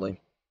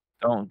 Probably.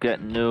 Don't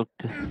get nuked.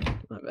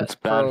 My bad. It's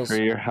bad Pearls,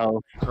 for your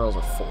health. pearls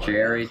are 4.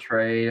 Jerry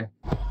trade.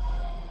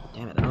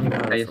 Damn it, I don't even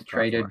know They what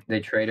traded. They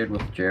traded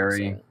with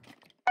Jerry.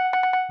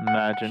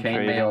 Imagine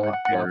trading Chainmail, with lots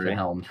of Jerry.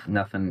 helms.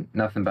 Nothing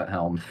but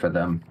helms for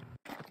them.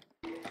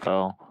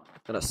 Oh,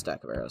 Got a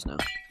stack of arrows now.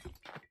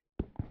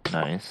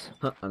 nice.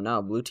 Huh, I'm now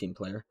a blue team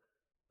player.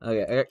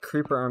 Okay, I got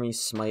Creeper Army,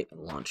 Smite, and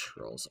Launch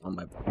rolls on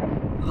my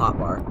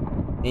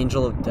hotbar.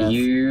 Angel of Death.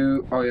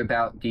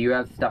 Do you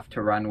have stuff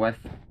to run with?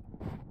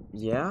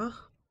 Yeah?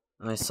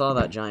 I saw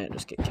that giant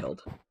just get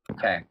killed.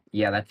 Okay,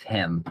 yeah, that's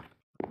him.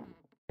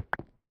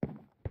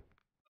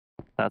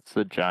 That's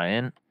the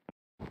giant.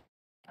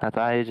 I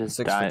thought he just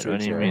 6 died. foot What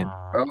do you Jerry. mean?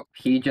 Oh,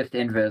 he just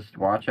invised.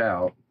 Watch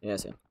out. Yeah, I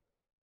see him.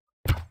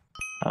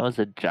 How does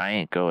a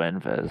giant go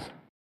invis?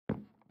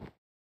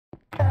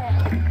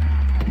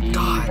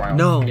 God,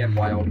 no. He had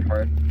wild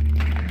card.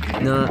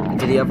 No,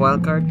 did he have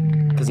wild card?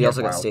 Because he He had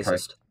also got wild card.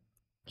 stasis.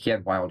 He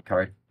had wild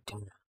card.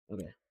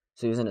 Okay,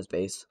 so he was in his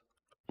base.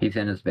 He's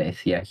in his base.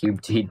 Yeah,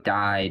 he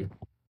died.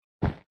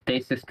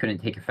 Stasis couldn't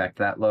take effect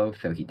that low,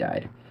 so he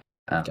died.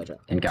 Gotcha.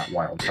 And got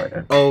wild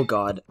carded. Oh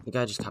god, the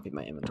guy just copied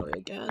my inventory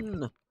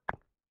again.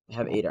 I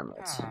have 8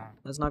 emeralds.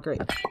 That's not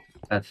great.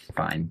 That's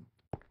fine.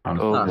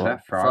 Honestly, Oh, is well.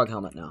 that frog? Frog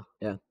helmet now.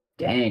 Yeah.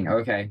 Dang.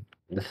 Okay,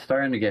 it's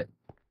starting to get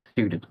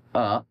suited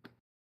up.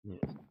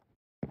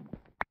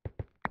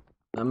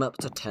 I'm up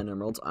to 10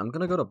 emeralds. I'm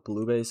gonna go to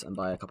blue base and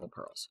buy a couple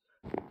pearls.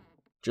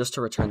 Just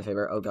to return the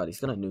favor. Oh god, he's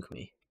gonna nuke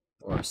me.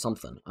 Or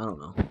something. I don't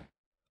know.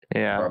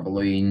 Yeah.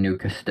 Probably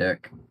nuke a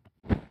stick.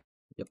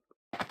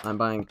 I'm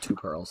buying 2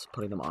 pearls,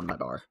 putting them on my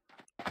bar.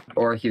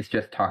 Or he's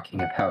just talking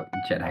about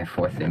Jedi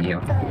forcing you.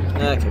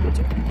 That could be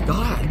too.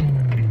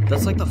 God!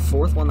 That's like the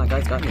 4th one that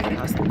guy's gotten in the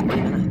past 3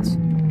 minutes.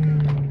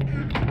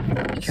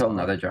 Kill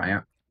another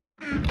giant.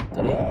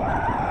 Did he?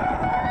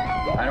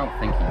 I don't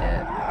think he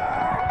did.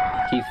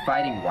 He's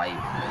fighting white.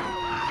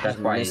 That's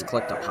why.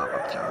 Misclicked a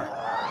pop-up tower.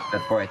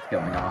 That's why it's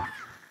going off.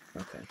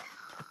 Okay.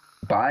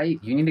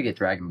 You need to get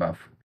dragon buff.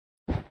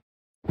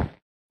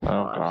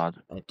 Oh god.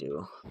 I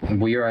do.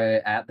 We are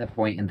at the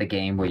point in the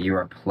game where you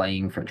are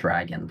playing for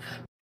dragons,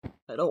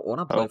 I don't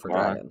want to play Oh, for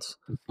God. dragons.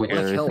 which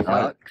Scary kill stuff.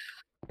 sucks.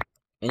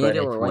 Any But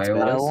idea where it's white's way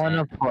bed I is? want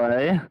to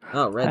play.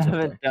 Oh, I red's up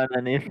haven't there.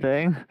 done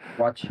anything.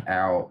 Watch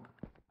out.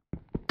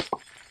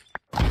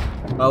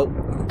 Oh,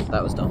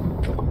 that was dumb.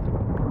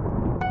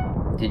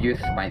 Did you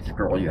smite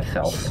scroll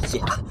yourself?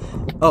 Yeah.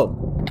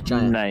 Oh,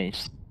 giant.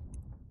 Nice.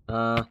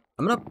 I'm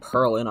gonna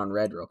pearl in on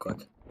red real quick.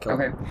 Kill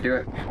him. Okay, do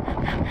it.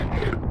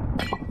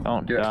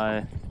 Don't Do it.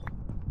 die.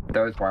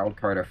 Those wild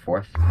card are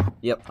forced.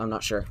 Yep, I'm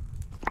not sure.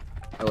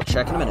 I will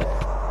check in a minute.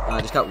 I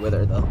just got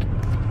withered though.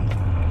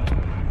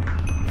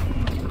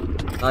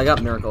 I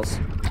got miracles.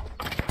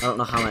 I don't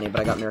know how many,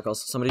 but I got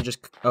miracles. Somebody just...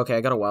 Okay,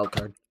 I got a wild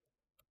card.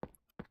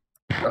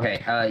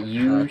 Okay,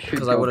 you should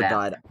Because go I would have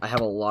back. died. I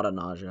have a lot of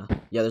nausea.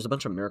 Yeah, there's a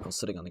bunch of miracles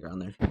sitting on the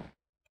ground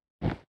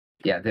there.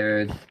 Yeah,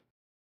 there's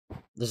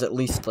There's at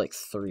least like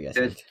 3, I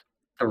There's think.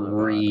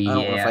 3. I don't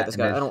want to yeah, fight this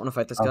guy. I there's don't want to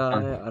fight this a guy.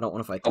 bunch- I don't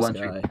want to fight a this bunch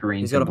guy. of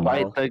greens He's got a and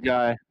bottle. Fight the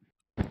guy.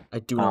 I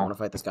do not Oh. want to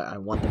fight this guy. I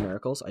want the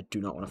miracles. I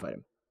do not want to fight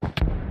him.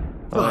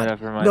 Oh, God,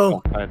 never mind.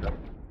 no! I'll fight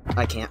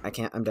him. I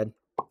can't. I'm dead.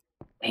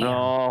 Damn.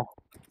 No.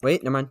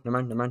 Wait, never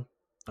mind.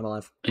 I'm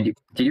alive. Did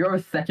you have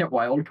a second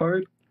wild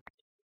card?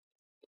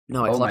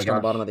 No, I Oh my clutched on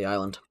the gosh. bottom of the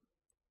island.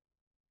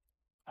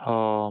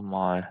 Oh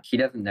my. He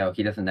doesn't know.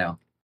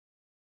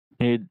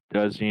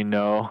 Does he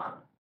know?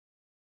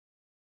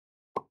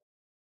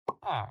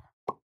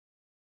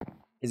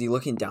 Is he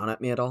looking down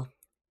at me at all?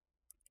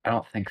 I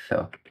don't think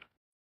so.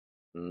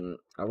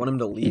 I want him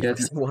to leave because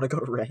doesn't- I want to go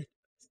to red.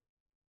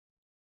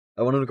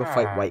 I want him to go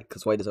fight white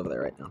because white is over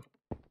there right now.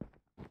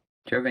 Do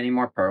you have any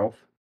more pearls?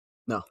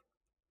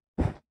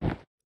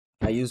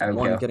 I used Okay.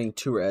 one getting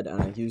 2 red,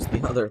 and I used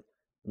the other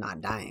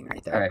not dying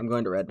right there. Alright. I'm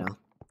going to red now.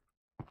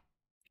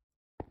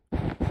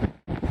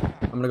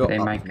 I'm gonna go They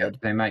up might go. mid.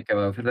 They might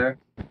go over there.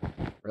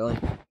 Really?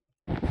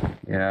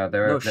 Yeah,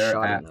 they're No they're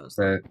shot he at knows.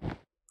 the.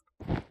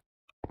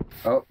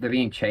 Oh, they're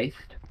being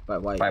chased. By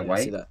white. By yeah, I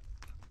see white?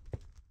 that.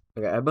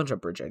 Okay, I have a bunch of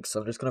bridge eggs,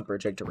 so I'm just gonna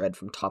bridge egg to red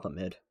from top of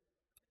mid.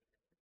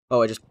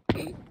 Oh, that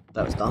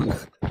was dumb.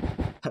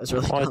 That was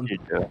really dumb.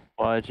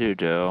 What'd you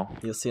do?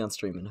 You'll see on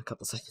stream in a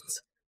couple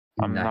seconds.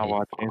 I'm not Nice.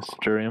 watching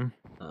stream.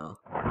 Oh.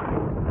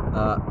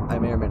 I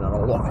may or may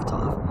not walk it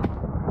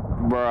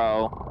off.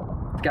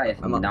 Bro. This guy is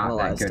I'm not that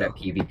alive good at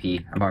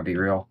PvP. I'm gonna be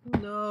real.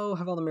 No,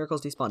 have all the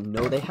miracles despawn.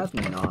 No, they have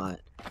not.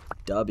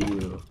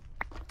 W.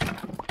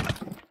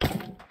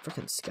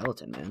 Freaking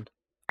skeleton, man.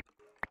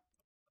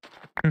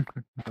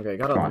 Okay,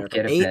 got all Come the on,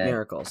 get miracles. a 8 bed.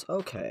 miracles.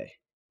 Okay.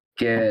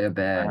 Get a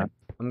bed.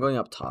 I'm going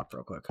up top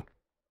real quick.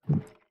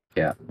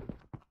 Yeah.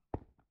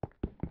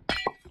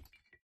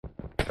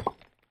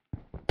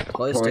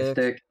 Play Toy stick.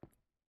 stick.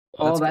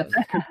 Oh, That's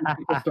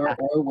that's Superstar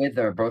or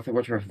Wither, both of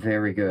which are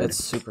very good.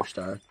 It's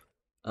superstar.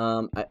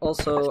 I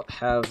also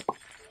have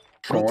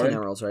 18 Sword.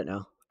 emeralds right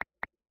now.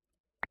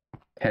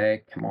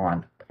 Okay, come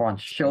on,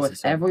 show This us.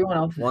 is a- Everyone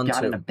else has 1,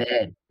 got in 2. a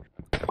bed.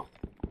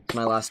 It's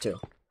my last 2.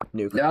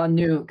 Nuke. No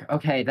nuke.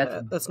 Okay,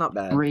 that's That's not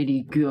bad.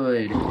 pretty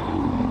good.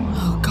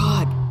 Oh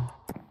god!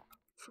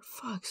 For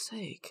fuck's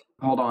sake.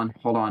 Hold on.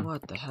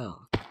 What the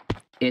hell?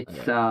 It's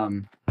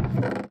Okay.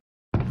 What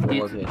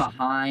it's location?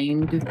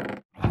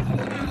 behind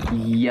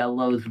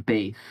yellow's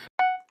base.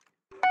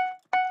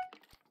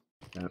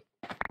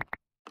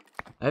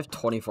 I have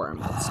 24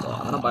 emeralds still.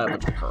 I'm gonna buy a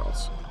bunch of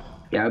pearls.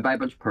 Yeah, I would buy a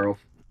bunch of pearls.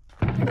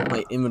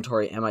 My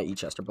inventory and my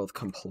e-chest are both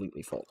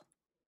completely full.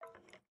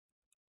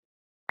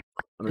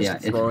 I'm just Yeah,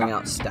 it's throwing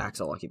not- out stacks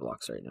of lucky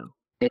blocks right now.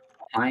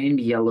 Behind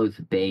yellow's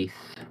base,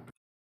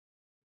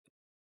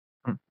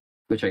 Hmm.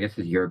 which I guess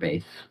is your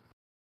base.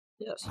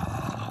 Yes.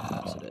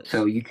 Yes, it is.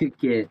 So you could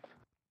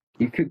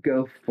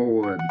go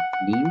for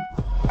green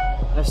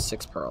I have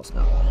 6 pearls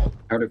now.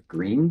 out of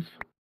greens.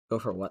 Go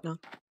for what now?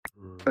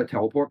 A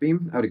teleport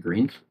beam out of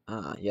greens.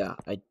 Ah, yeah.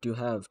 I do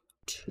have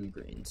 2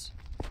 greens.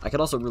 I could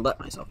also roulette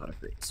myself out of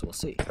greens, so we'll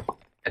see.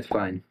 It's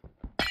fine.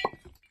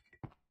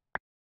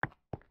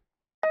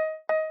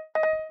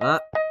 Ah!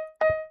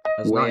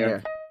 It's not Where?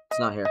 here. It's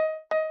not here.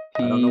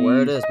 I don't know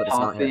where it is, but it's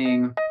not here.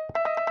 popping...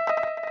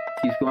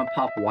 He's going to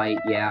pop white,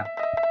 yeah.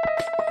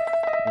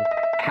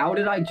 How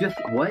did I just...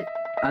 What?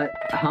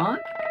 Huh?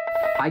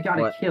 I got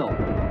What? a kill.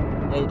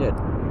 Yeah, you did.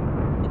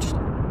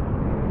 Interesting.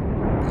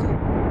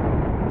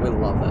 We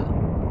love that.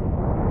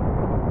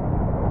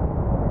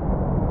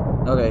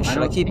 Okay, should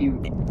I don't keep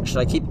see- should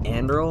I keep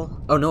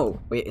Andril? Oh no,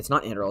 wait, it's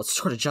not Andril, it's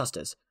Sword of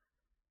Justice.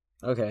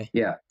 Okay.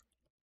 Yeah.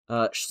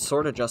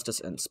 Sword of Justice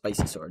and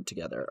Spicy Sword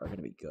together are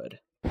gonna be good.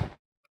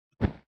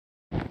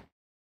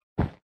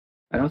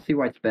 I don't see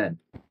white's bed.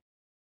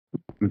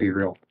 I'm be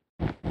real.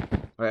 Alright,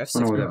 I have I don't 6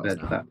 know where that pearls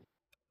bed's now. at.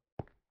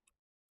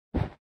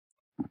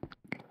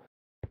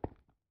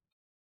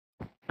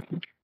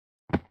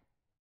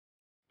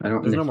 I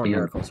don't There's no more understand.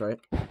 miracles, right?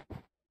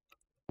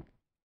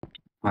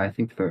 I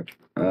think for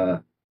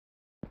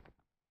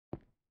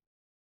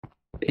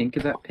pink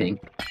is that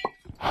pink.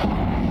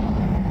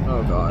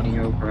 Oh god. Looking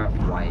over at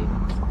white.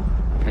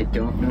 I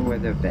don't know where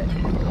their bed is.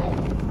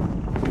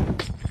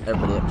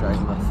 Everybody at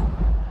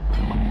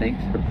Dragonmouth.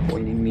 Thanks for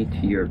pointing me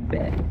to your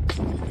bed.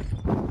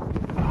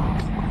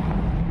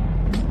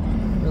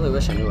 Really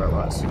wish I knew where it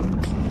was.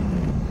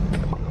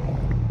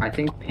 I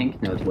think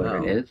pink knows where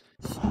Oh. it is.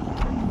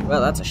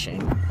 Well, that's a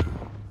shame.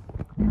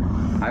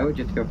 I would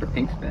just go for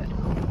pink's bed.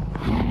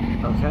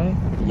 Okay.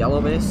 Yellow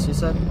base, you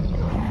said?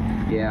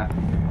 Yeah.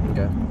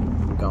 Okay.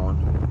 I'm going.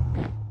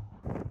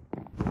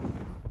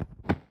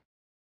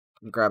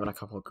 I'm grabbing a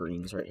couple of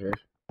greens right here.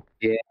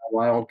 Yeah, a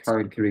wild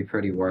card could be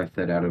pretty worth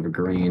it out of a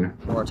green.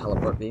 Or a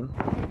teleport beam.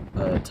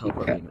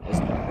 Teleport Okay. beam is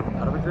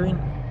out of a green?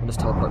 Or does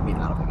teleport beam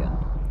out of again?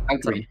 Out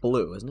It's out green. of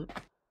blue, isn't it?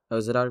 Oh,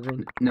 is it out of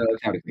green? No,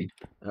 it's out of green.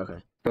 Okay.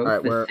 Both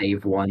Alright, the we're-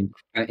 save one.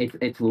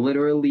 It's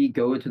literally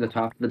go to the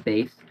top of the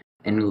base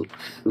and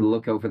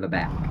look over the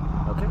back.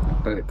 Okay.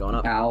 But Going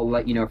up. I'll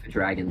let you know if a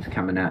dragon's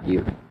coming at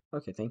you.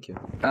 Okay, thank you.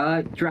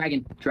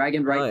 Dragon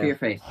right Oh, for yeah. your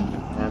face.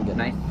 Yeah, I'm good.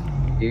 Nice.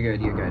 You're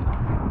good.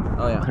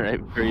 Oh yeah. Right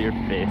for your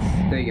face.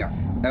 There you go.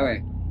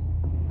 Okay.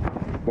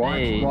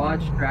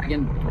 Watch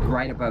dragon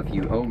right above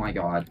you. Oh my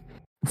god.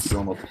 You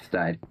almost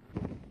died.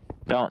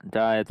 Don't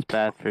die, it's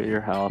bad for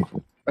your health.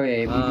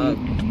 Okay.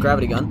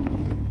 Gravity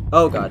gun.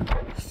 Oh god.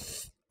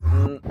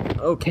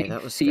 Okay,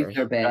 that was scary.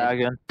 Caesar bed.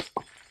 Dragon.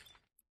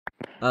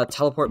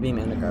 Teleport beam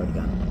and the gravity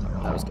gun.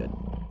 That was good.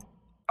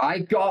 I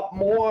got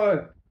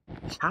more.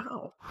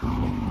 How?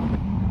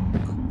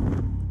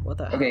 What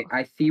the hell? Okay,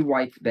 I see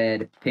White's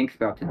bed. Pink's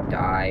about to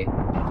die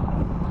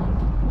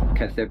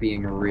because they're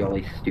being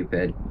really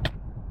stupid.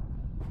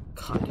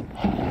 God.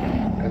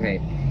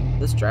 Okay,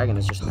 This dragon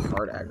is just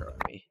hard aggro on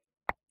me.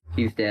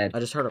 he's dead. I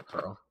just heard a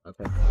pearl.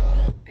 Okay.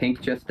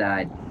 Pink just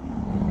died.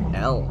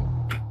 L.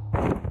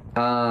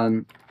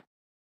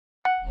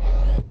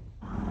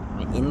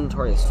 My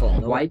inventory is full.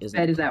 No, White's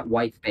bed is at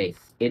White's base.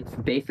 It's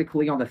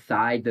basically on the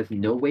side. There's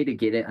no way to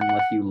get it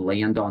unless you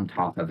land on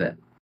top of it.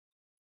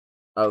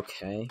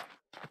 Okay.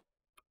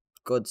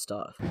 Good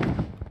stuff.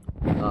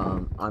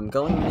 I'm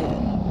going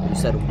mid. You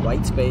said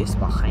white space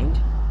behind?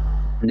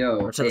 No,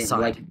 Or to the side?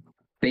 like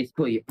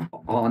basically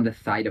on the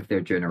side of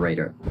their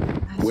generator.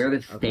 Where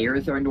the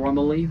stairs are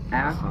normally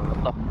at,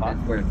 What the fuck?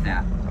 that's where it's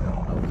at.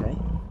 Okay.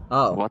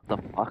 Oh. What the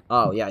fuck?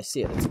 Oh, yeah, I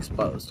see it. It's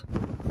exposed.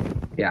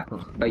 Yeah,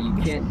 but you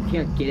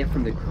can't get it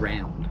from the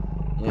ground.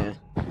 Yeah.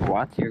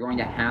 What? You're going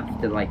to have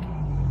to like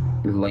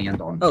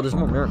land on. Oh, there's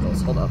more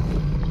miracles. Hold up.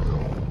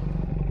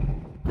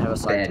 I have a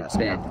side test.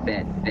 Bed.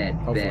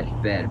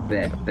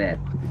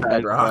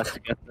 Bedrock. Let's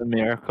get the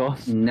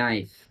miracles.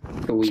 Nice.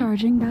 Sweet.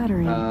 Charging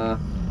battery.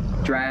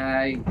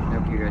 Drag.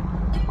 Nope, you're good.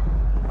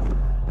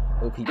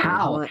 OP.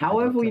 How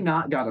have we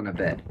not gotten a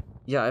bed?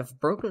 Yeah, I've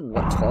broken,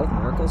 what, 12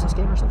 miracles this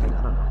game or something?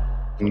 I don't know.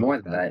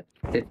 More than that.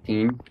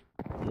 15.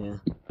 Yeah.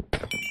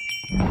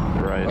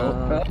 Right.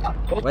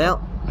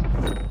 Well.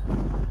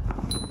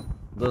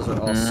 Those are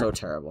all so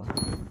terrible.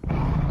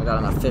 I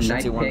got an efficiency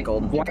Nice one pick.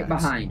 golden White pickaxe.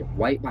 behind you.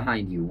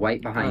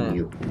 White behind yeah.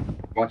 you.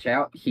 Watch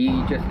out. He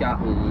just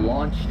got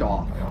launched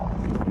off.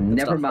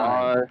 Never stuff.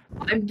 mind.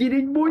 I'm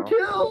getting more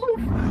kills.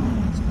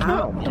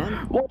 Ow,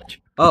 man. What?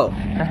 Oh,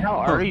 How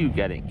are you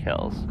getting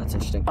kills? that's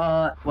interesting.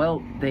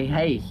 Well,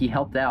 he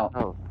helped out.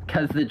 Oh.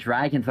 Because the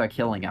dragons are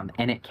killing him,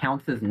 and it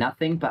counts as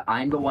nothing, but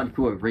I'm the one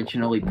who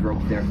originally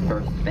broke their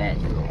first bed.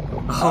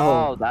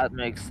 Oh, that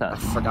makes I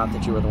sense. forgot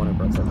that you were the one who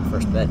broke the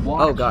first bed.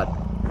 Watch. Oh god,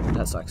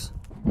 that sucks.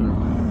 Give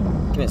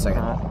me a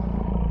second.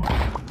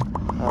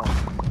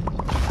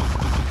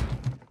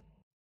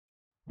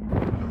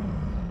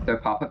 They're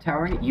pop-up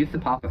towering? Use the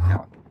pop-up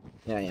tower.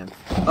 Yeah, I am.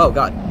 Oh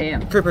god,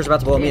 And creeper's about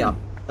to blow me up.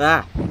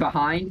 Ah,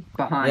 behind.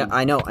 yeah,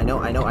 I know.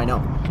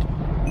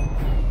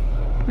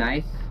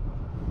 Nice.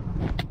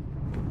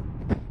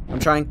 I'm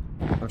trying.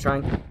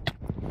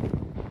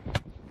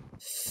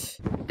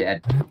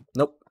 Dead.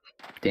 Nope.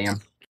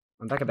 Damn.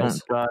 I'm back at Oh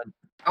base. god.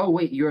 Oh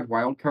wait, you had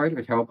wild card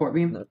or teleport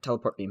beam? No,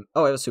 teleport beam.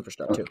 Oh, I have a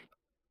superstar too.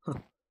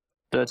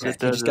 Dude,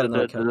 just got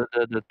another kill.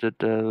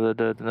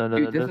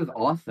 Dude, this is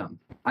awesome.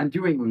 I'm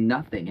doing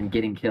nothing and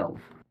getting kills.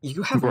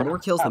 You have more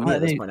kills than me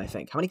at this point, I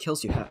think. How many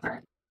kills do you have?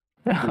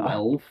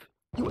 12.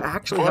 You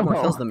actually have more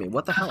kills than me.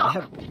 What the hell? I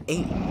have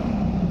 8.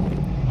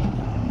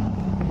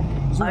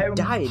 You I'm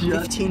died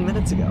just- 15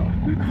 minutes ago.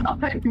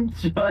 I'm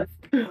just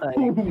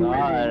Thank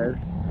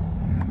God.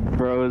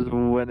 Bro's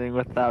winning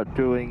without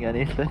doing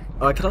anything.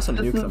 Oh, I could also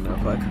This nuke is- them real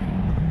quick.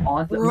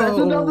 awesome. Bro, That's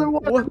another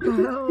one. what the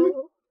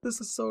hell? This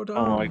is so dumb.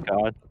 Oh my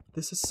god.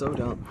 This is so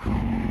dumb.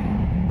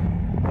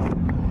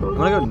 I'm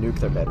gonna go nuke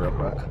their bed real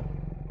quick.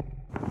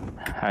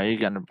 How are you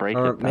gonna break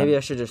Or it? maybe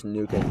I should just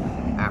nuke it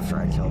after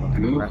I kill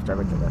them. Or after I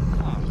break their bed.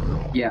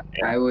 Yeah,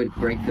 I would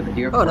break the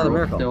deer Oh, another pearl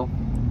miracle. still.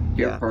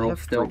 Deer Yeah, I pearl have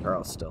still. 3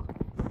 pearls still.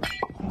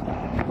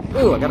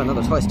 Ooh, I got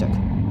another toy stick.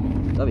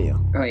 W.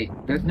 Oh, wait,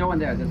 there's no one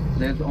there.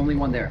 There's only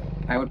one there.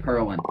 I would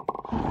pearl in.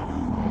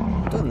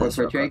 Doing Look this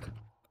for real Jake. quick.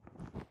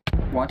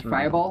 Watch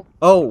fireball.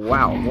 Oh,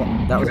 wow.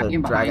 That was a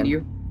Dragon behind dragon.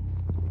 you.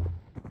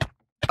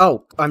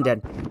 Oh, I'm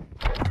dead.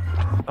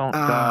 Don't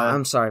die.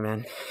 I'm sorry,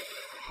 man.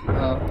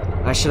 Uh,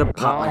 I should have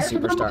popped my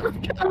No.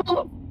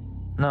 superstar.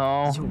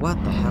 No. So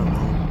what the hell,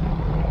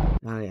 man?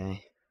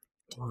 Okay.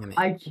 Damn it.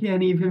 I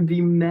can't even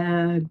be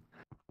mad.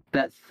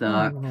 That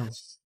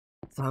sucks.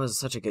 Oh, that was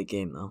such a good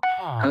game, though.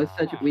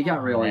 We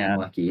got really Man.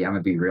 unlucky. I'm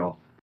gonna be real.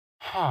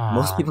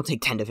 Most people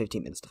take 10 to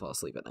 15 minutes to fall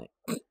asleep at night.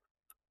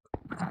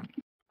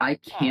 I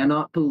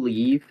cannot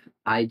believe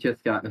I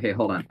just got. Okay,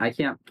 hold on. I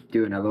can't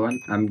do another one.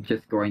 I'm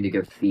just going to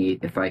go see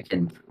if I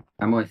can.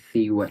 I'm going to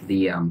see what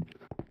the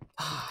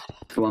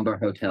Slumber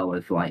Hotel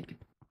is like.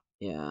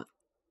 Yeah,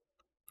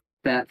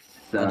 That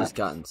I sucks. just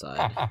got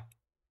inside.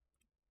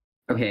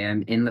 Okay,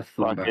 I'm in the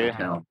Slumber Lucky.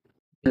 Hotel.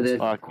 So there's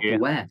Lucky.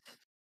 quest.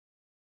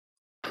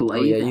 Play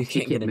Oh, yeah, the you can't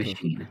ticket get in here.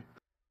 machine.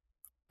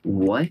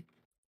 What?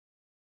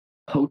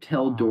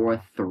 Hotel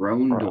door,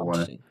 throne Bro.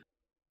 door.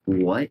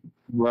 What?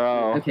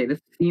 Bro. Okay, this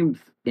seems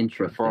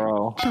interesting.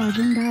 Bro.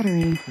 Charging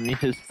battery. Me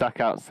who's stuck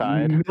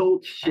outside.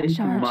 Milkshake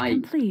Charge Mike.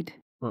 complete.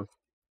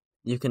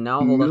 You can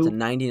now hold up to Nope.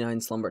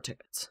 99 slumber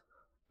tickets.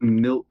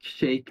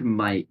 Milkshake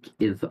Mike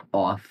is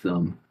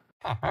awesome.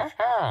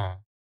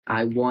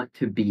 I want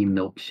to be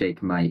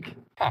Milkshake Mike.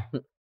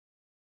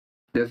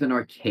 There's an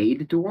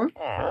arcade door?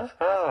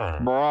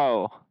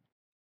 Bro.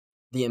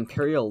 The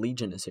Imperial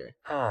Legion is here.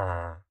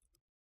 Oh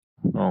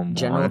my.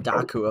 General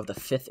Daku of the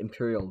 5th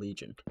Imperial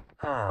Legion.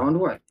 I wonder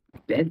what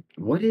bed.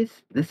 What is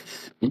this?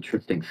 Is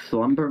interesting.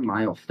 Slumber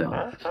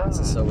milestone. This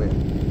is so weird.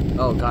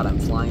 Oh god, I'm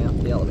flying up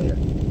the elevator.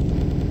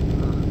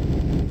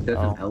 There's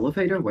an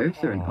elevator? Where's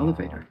there an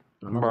elevator?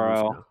 I'm on the roof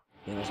Bro. now.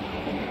 Yeah, there's an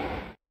elevator.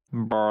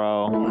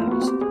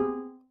 Bro.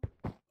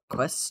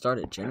 Quest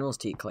started. Generals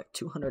T collect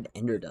 200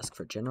 Ender Dust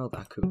for General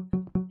Daku.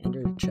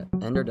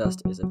 Ender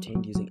Dust is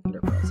obtained using Ender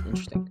Pearls.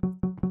 Interesting.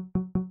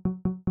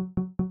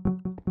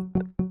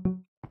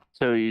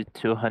 So you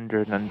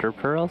 200 Ender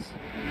Pearls?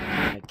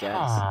 I guess.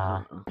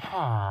 I don't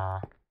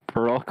know.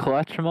 Pearl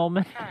clutch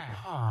moment?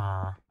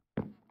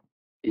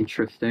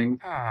 Interesting.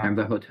 I'm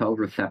the hotel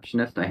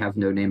receptionist. I have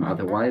no name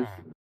otherwise.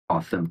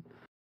 Awesome.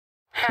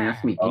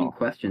 Ask me any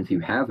questions you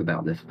have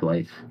about this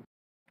place.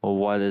 Well,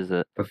 what is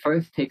it? But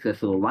first, take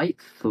this light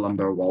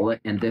slumber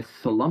wallet and this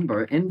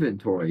slumber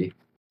inventory.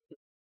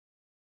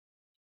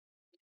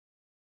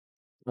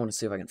 I want to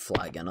see if I can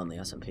fly again on the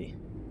SMP.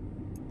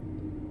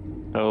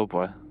 Oh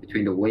boy.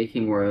 Between the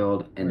waking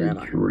world and Where the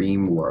am I?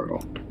 dream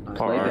world.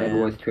 Play I Bad am-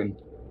 Boys to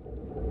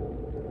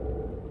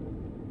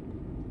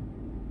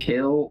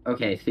kill.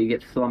 Okay, so you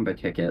get slumber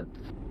tickets.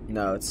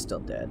 No, it's still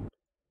dead.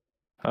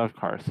 Of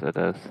course it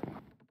is.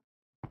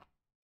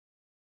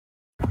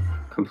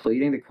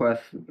 Completing the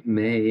quest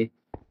may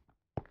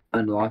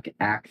unlock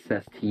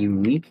access to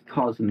unique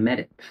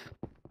cosmetics.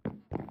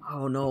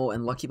 Oh no,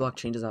 and Lucky Block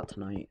changes out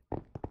tonight.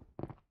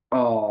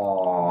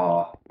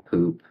 Oh,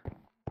 poop.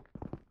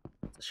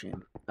 It's a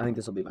shame. I think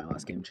this will be my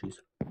last game,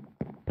 Cheese.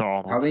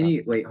 Oh, How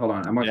many? Wait, hold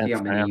on. I'm gonna see Yes,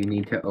 how many ma'am. you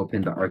need to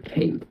open the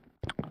arcade.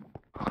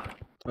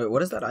 Wait,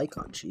 what is that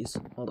icon, Cheese?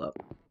 Hold up.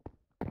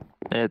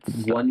 It's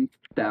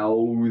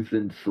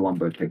 1,000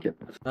 slumber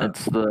tickets. Oh,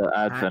 it's the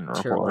at advent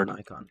tier 1 reward.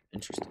 icon.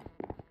 Interesting.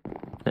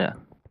 Yeah.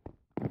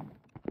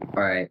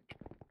 Alright.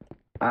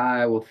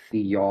 I will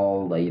see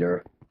y'all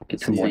later. Get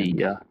some See wins.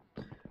 ya.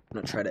 I'm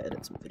gonna try to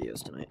edit some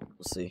videos tonight.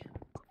 We'll see.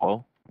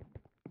 Oh.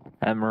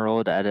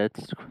 Emerald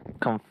edits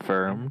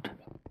confirmed.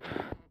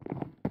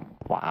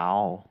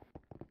 Wow.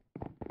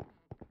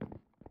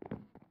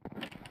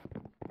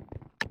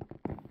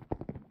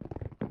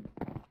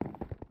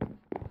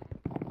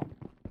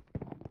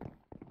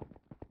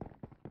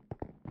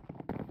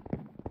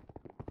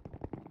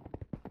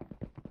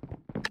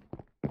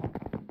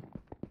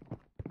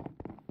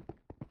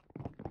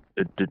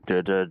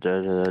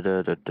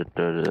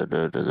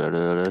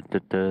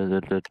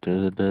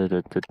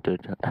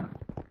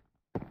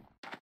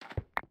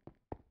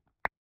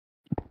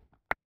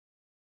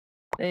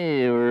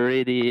 Hey, we're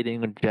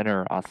radiating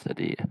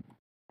generosity.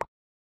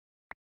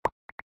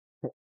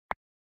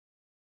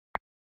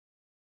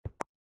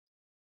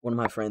 One of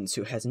my friends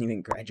who hasn't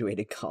even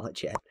graduated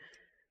college yet.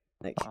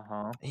 Like,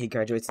 Uh-huh. he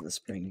graduates in the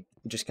spring.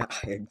 He just got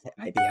hired at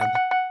IBM.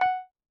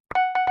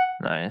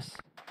 Nice.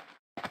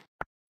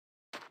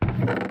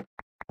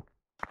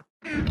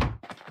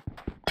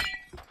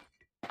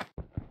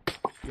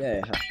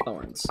 Yeah, I have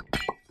thorns.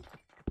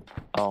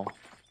 Oh.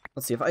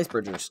 Let's see if ice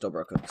bridges are still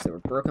broken, because they were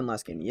broken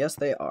last game. Yes,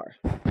 they are.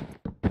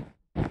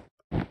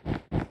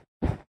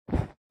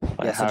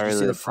 Yeah, so did you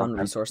see the fun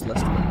resource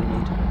list that we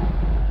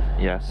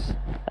need? Yes.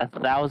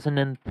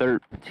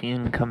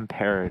 1,013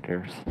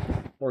 comparators.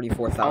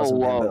 44,000 Oh,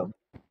 whoa. bamboo.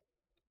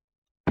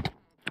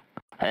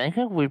 I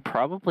think we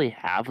probably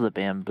have the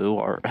bamboo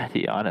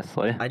already,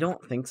 honestly. I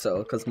don't think so,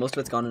 because most of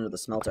it's gone into the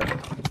smelter.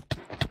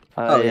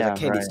 Oh, yeah, yeah, the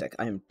candy right. stick.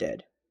 I am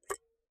dead.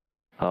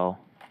 Oh.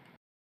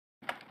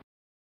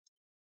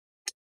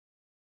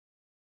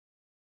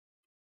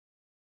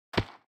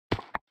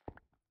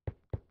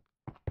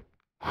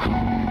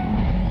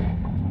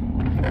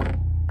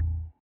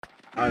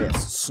 Oh,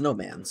 yes,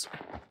 snowmans.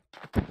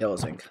 Yellow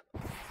zinc.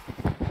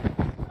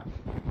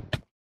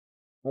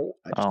 Oh,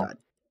 I just Oh. died.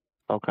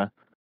 Okay.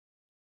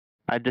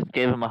 I just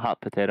gave him a hot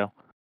potato.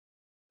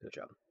 Good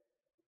job.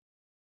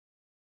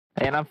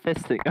 And I'm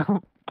fisting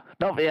him.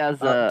 Nope, he has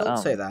Don't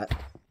say that.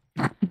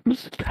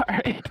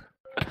 Sorry.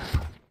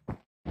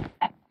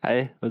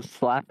 I was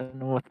slapping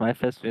him with my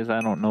fist because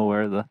I don't know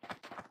where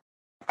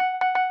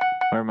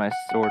my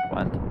sword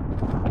went.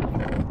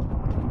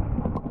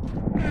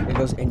 It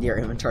goes into your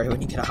inventory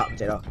when you get a hot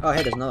potato. Oh,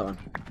 hey, there's another one.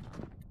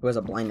 Who has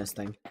a blindness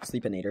thing?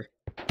 Sleepinator.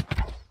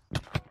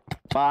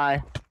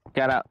 Bye.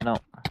 Get out. No.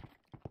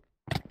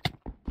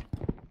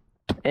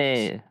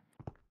 Hey.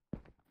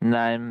 And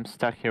I'm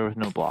stuck here with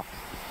no blocks.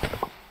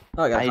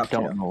 Oh, I got a I hot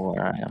don't potato. know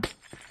where I am.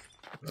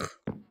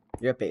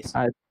 You're at base.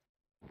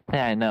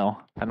 Yeah, I know.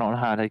 I don't know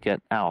how to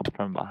get out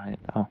from behind.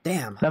 Oh,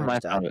 Damn, never I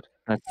mind. just Found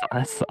died. it.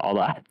 That's all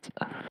that.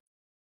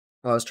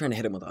 Well, I was trying to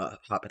hit him with a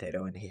hot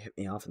potato, and he hit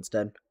me off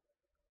instead.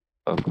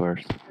 Of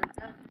course.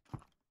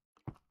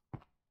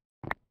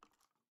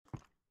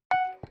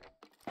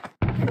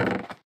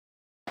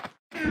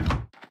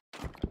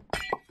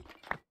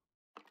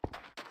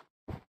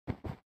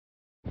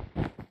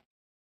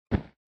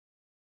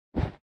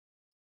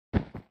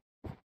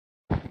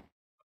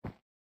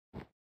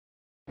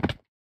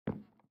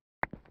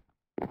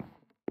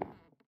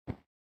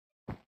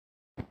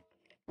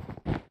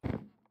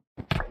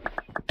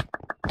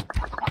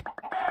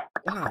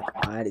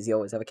 Why does he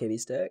always have a KB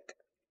stick?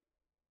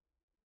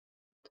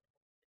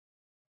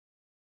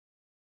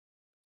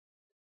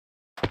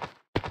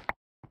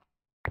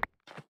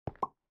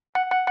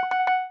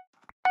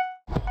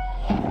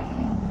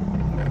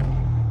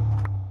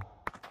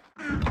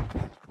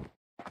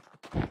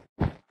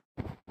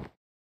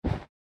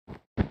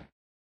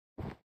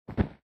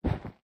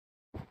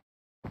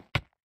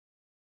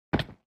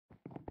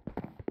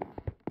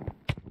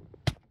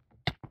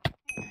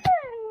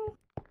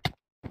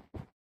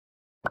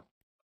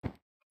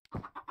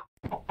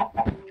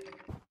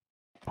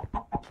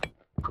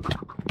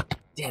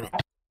 Damn it.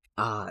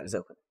 Ah, it was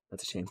open.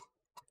 That's a shame.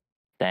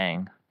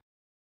 Dang.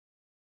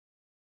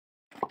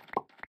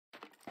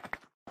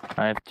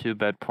 I have 2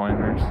 bed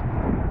pointers.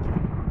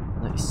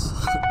 Nice.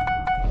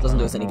 Doesn't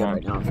do us any good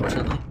right now,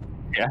 unfortunately.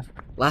 Yeah.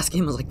 Last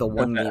game was like the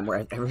one game where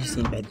I've ever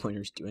seen bed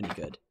pointers do any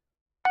good.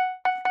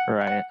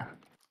 Right.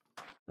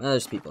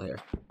 There's people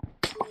here.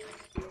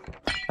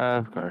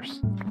 Of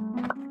course.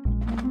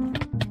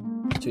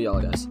 2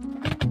 yellow guys.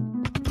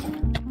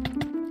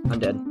 I'm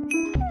dead.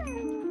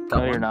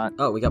 No, you're not.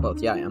 Oh, we got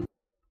both. Yeah, I am.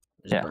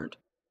 I just Yeah. burned.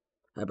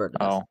 I burned to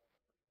death. Oh.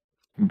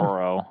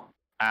 Bro.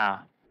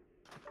 Ah.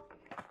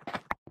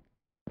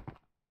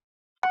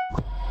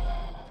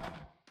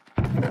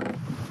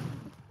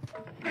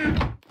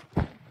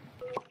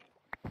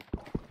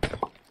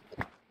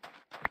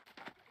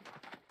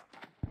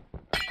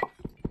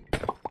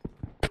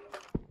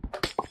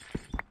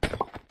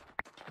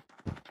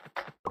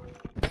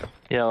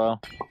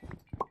 Yellow.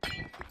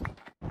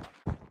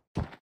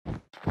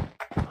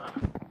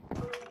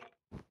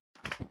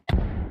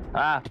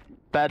 Ah,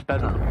 bad. Oh.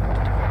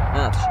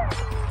 Ah,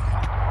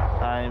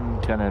 I'm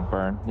gonna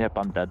burn. Yep,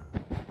 I'm dead.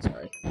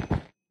 sorry.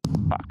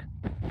 Fuck.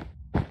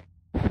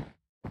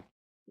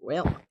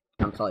 Well,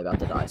 I'm probably about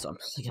to die, so I'm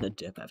probably gonna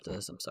dip after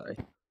this. I'm sorry.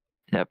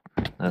 Yep,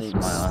 this is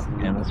my last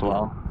game as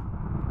well.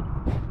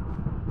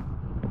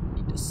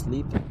 Need to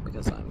sleep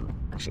because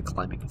I'm actually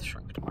climbing with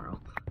Shrink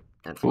tomorrow.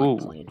 And flying Ooh.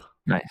 plane.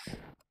 Nice.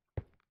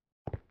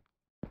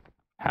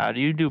 How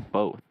do you do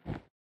both?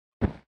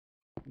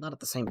 Not at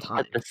the same time.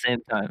 At the same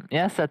time.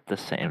 Yes, at the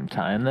same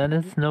time. Then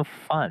it's no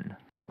fun.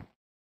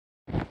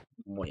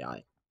 Boy,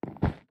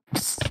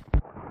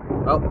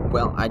 Oh,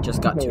 well, I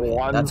just got 2 hit.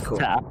 That's cool.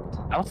 Tap.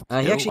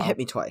 He actually hit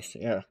me twice,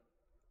 yeah.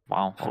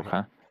 Wow,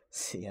 okay.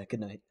 See ya,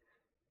 good night.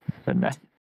 Good night.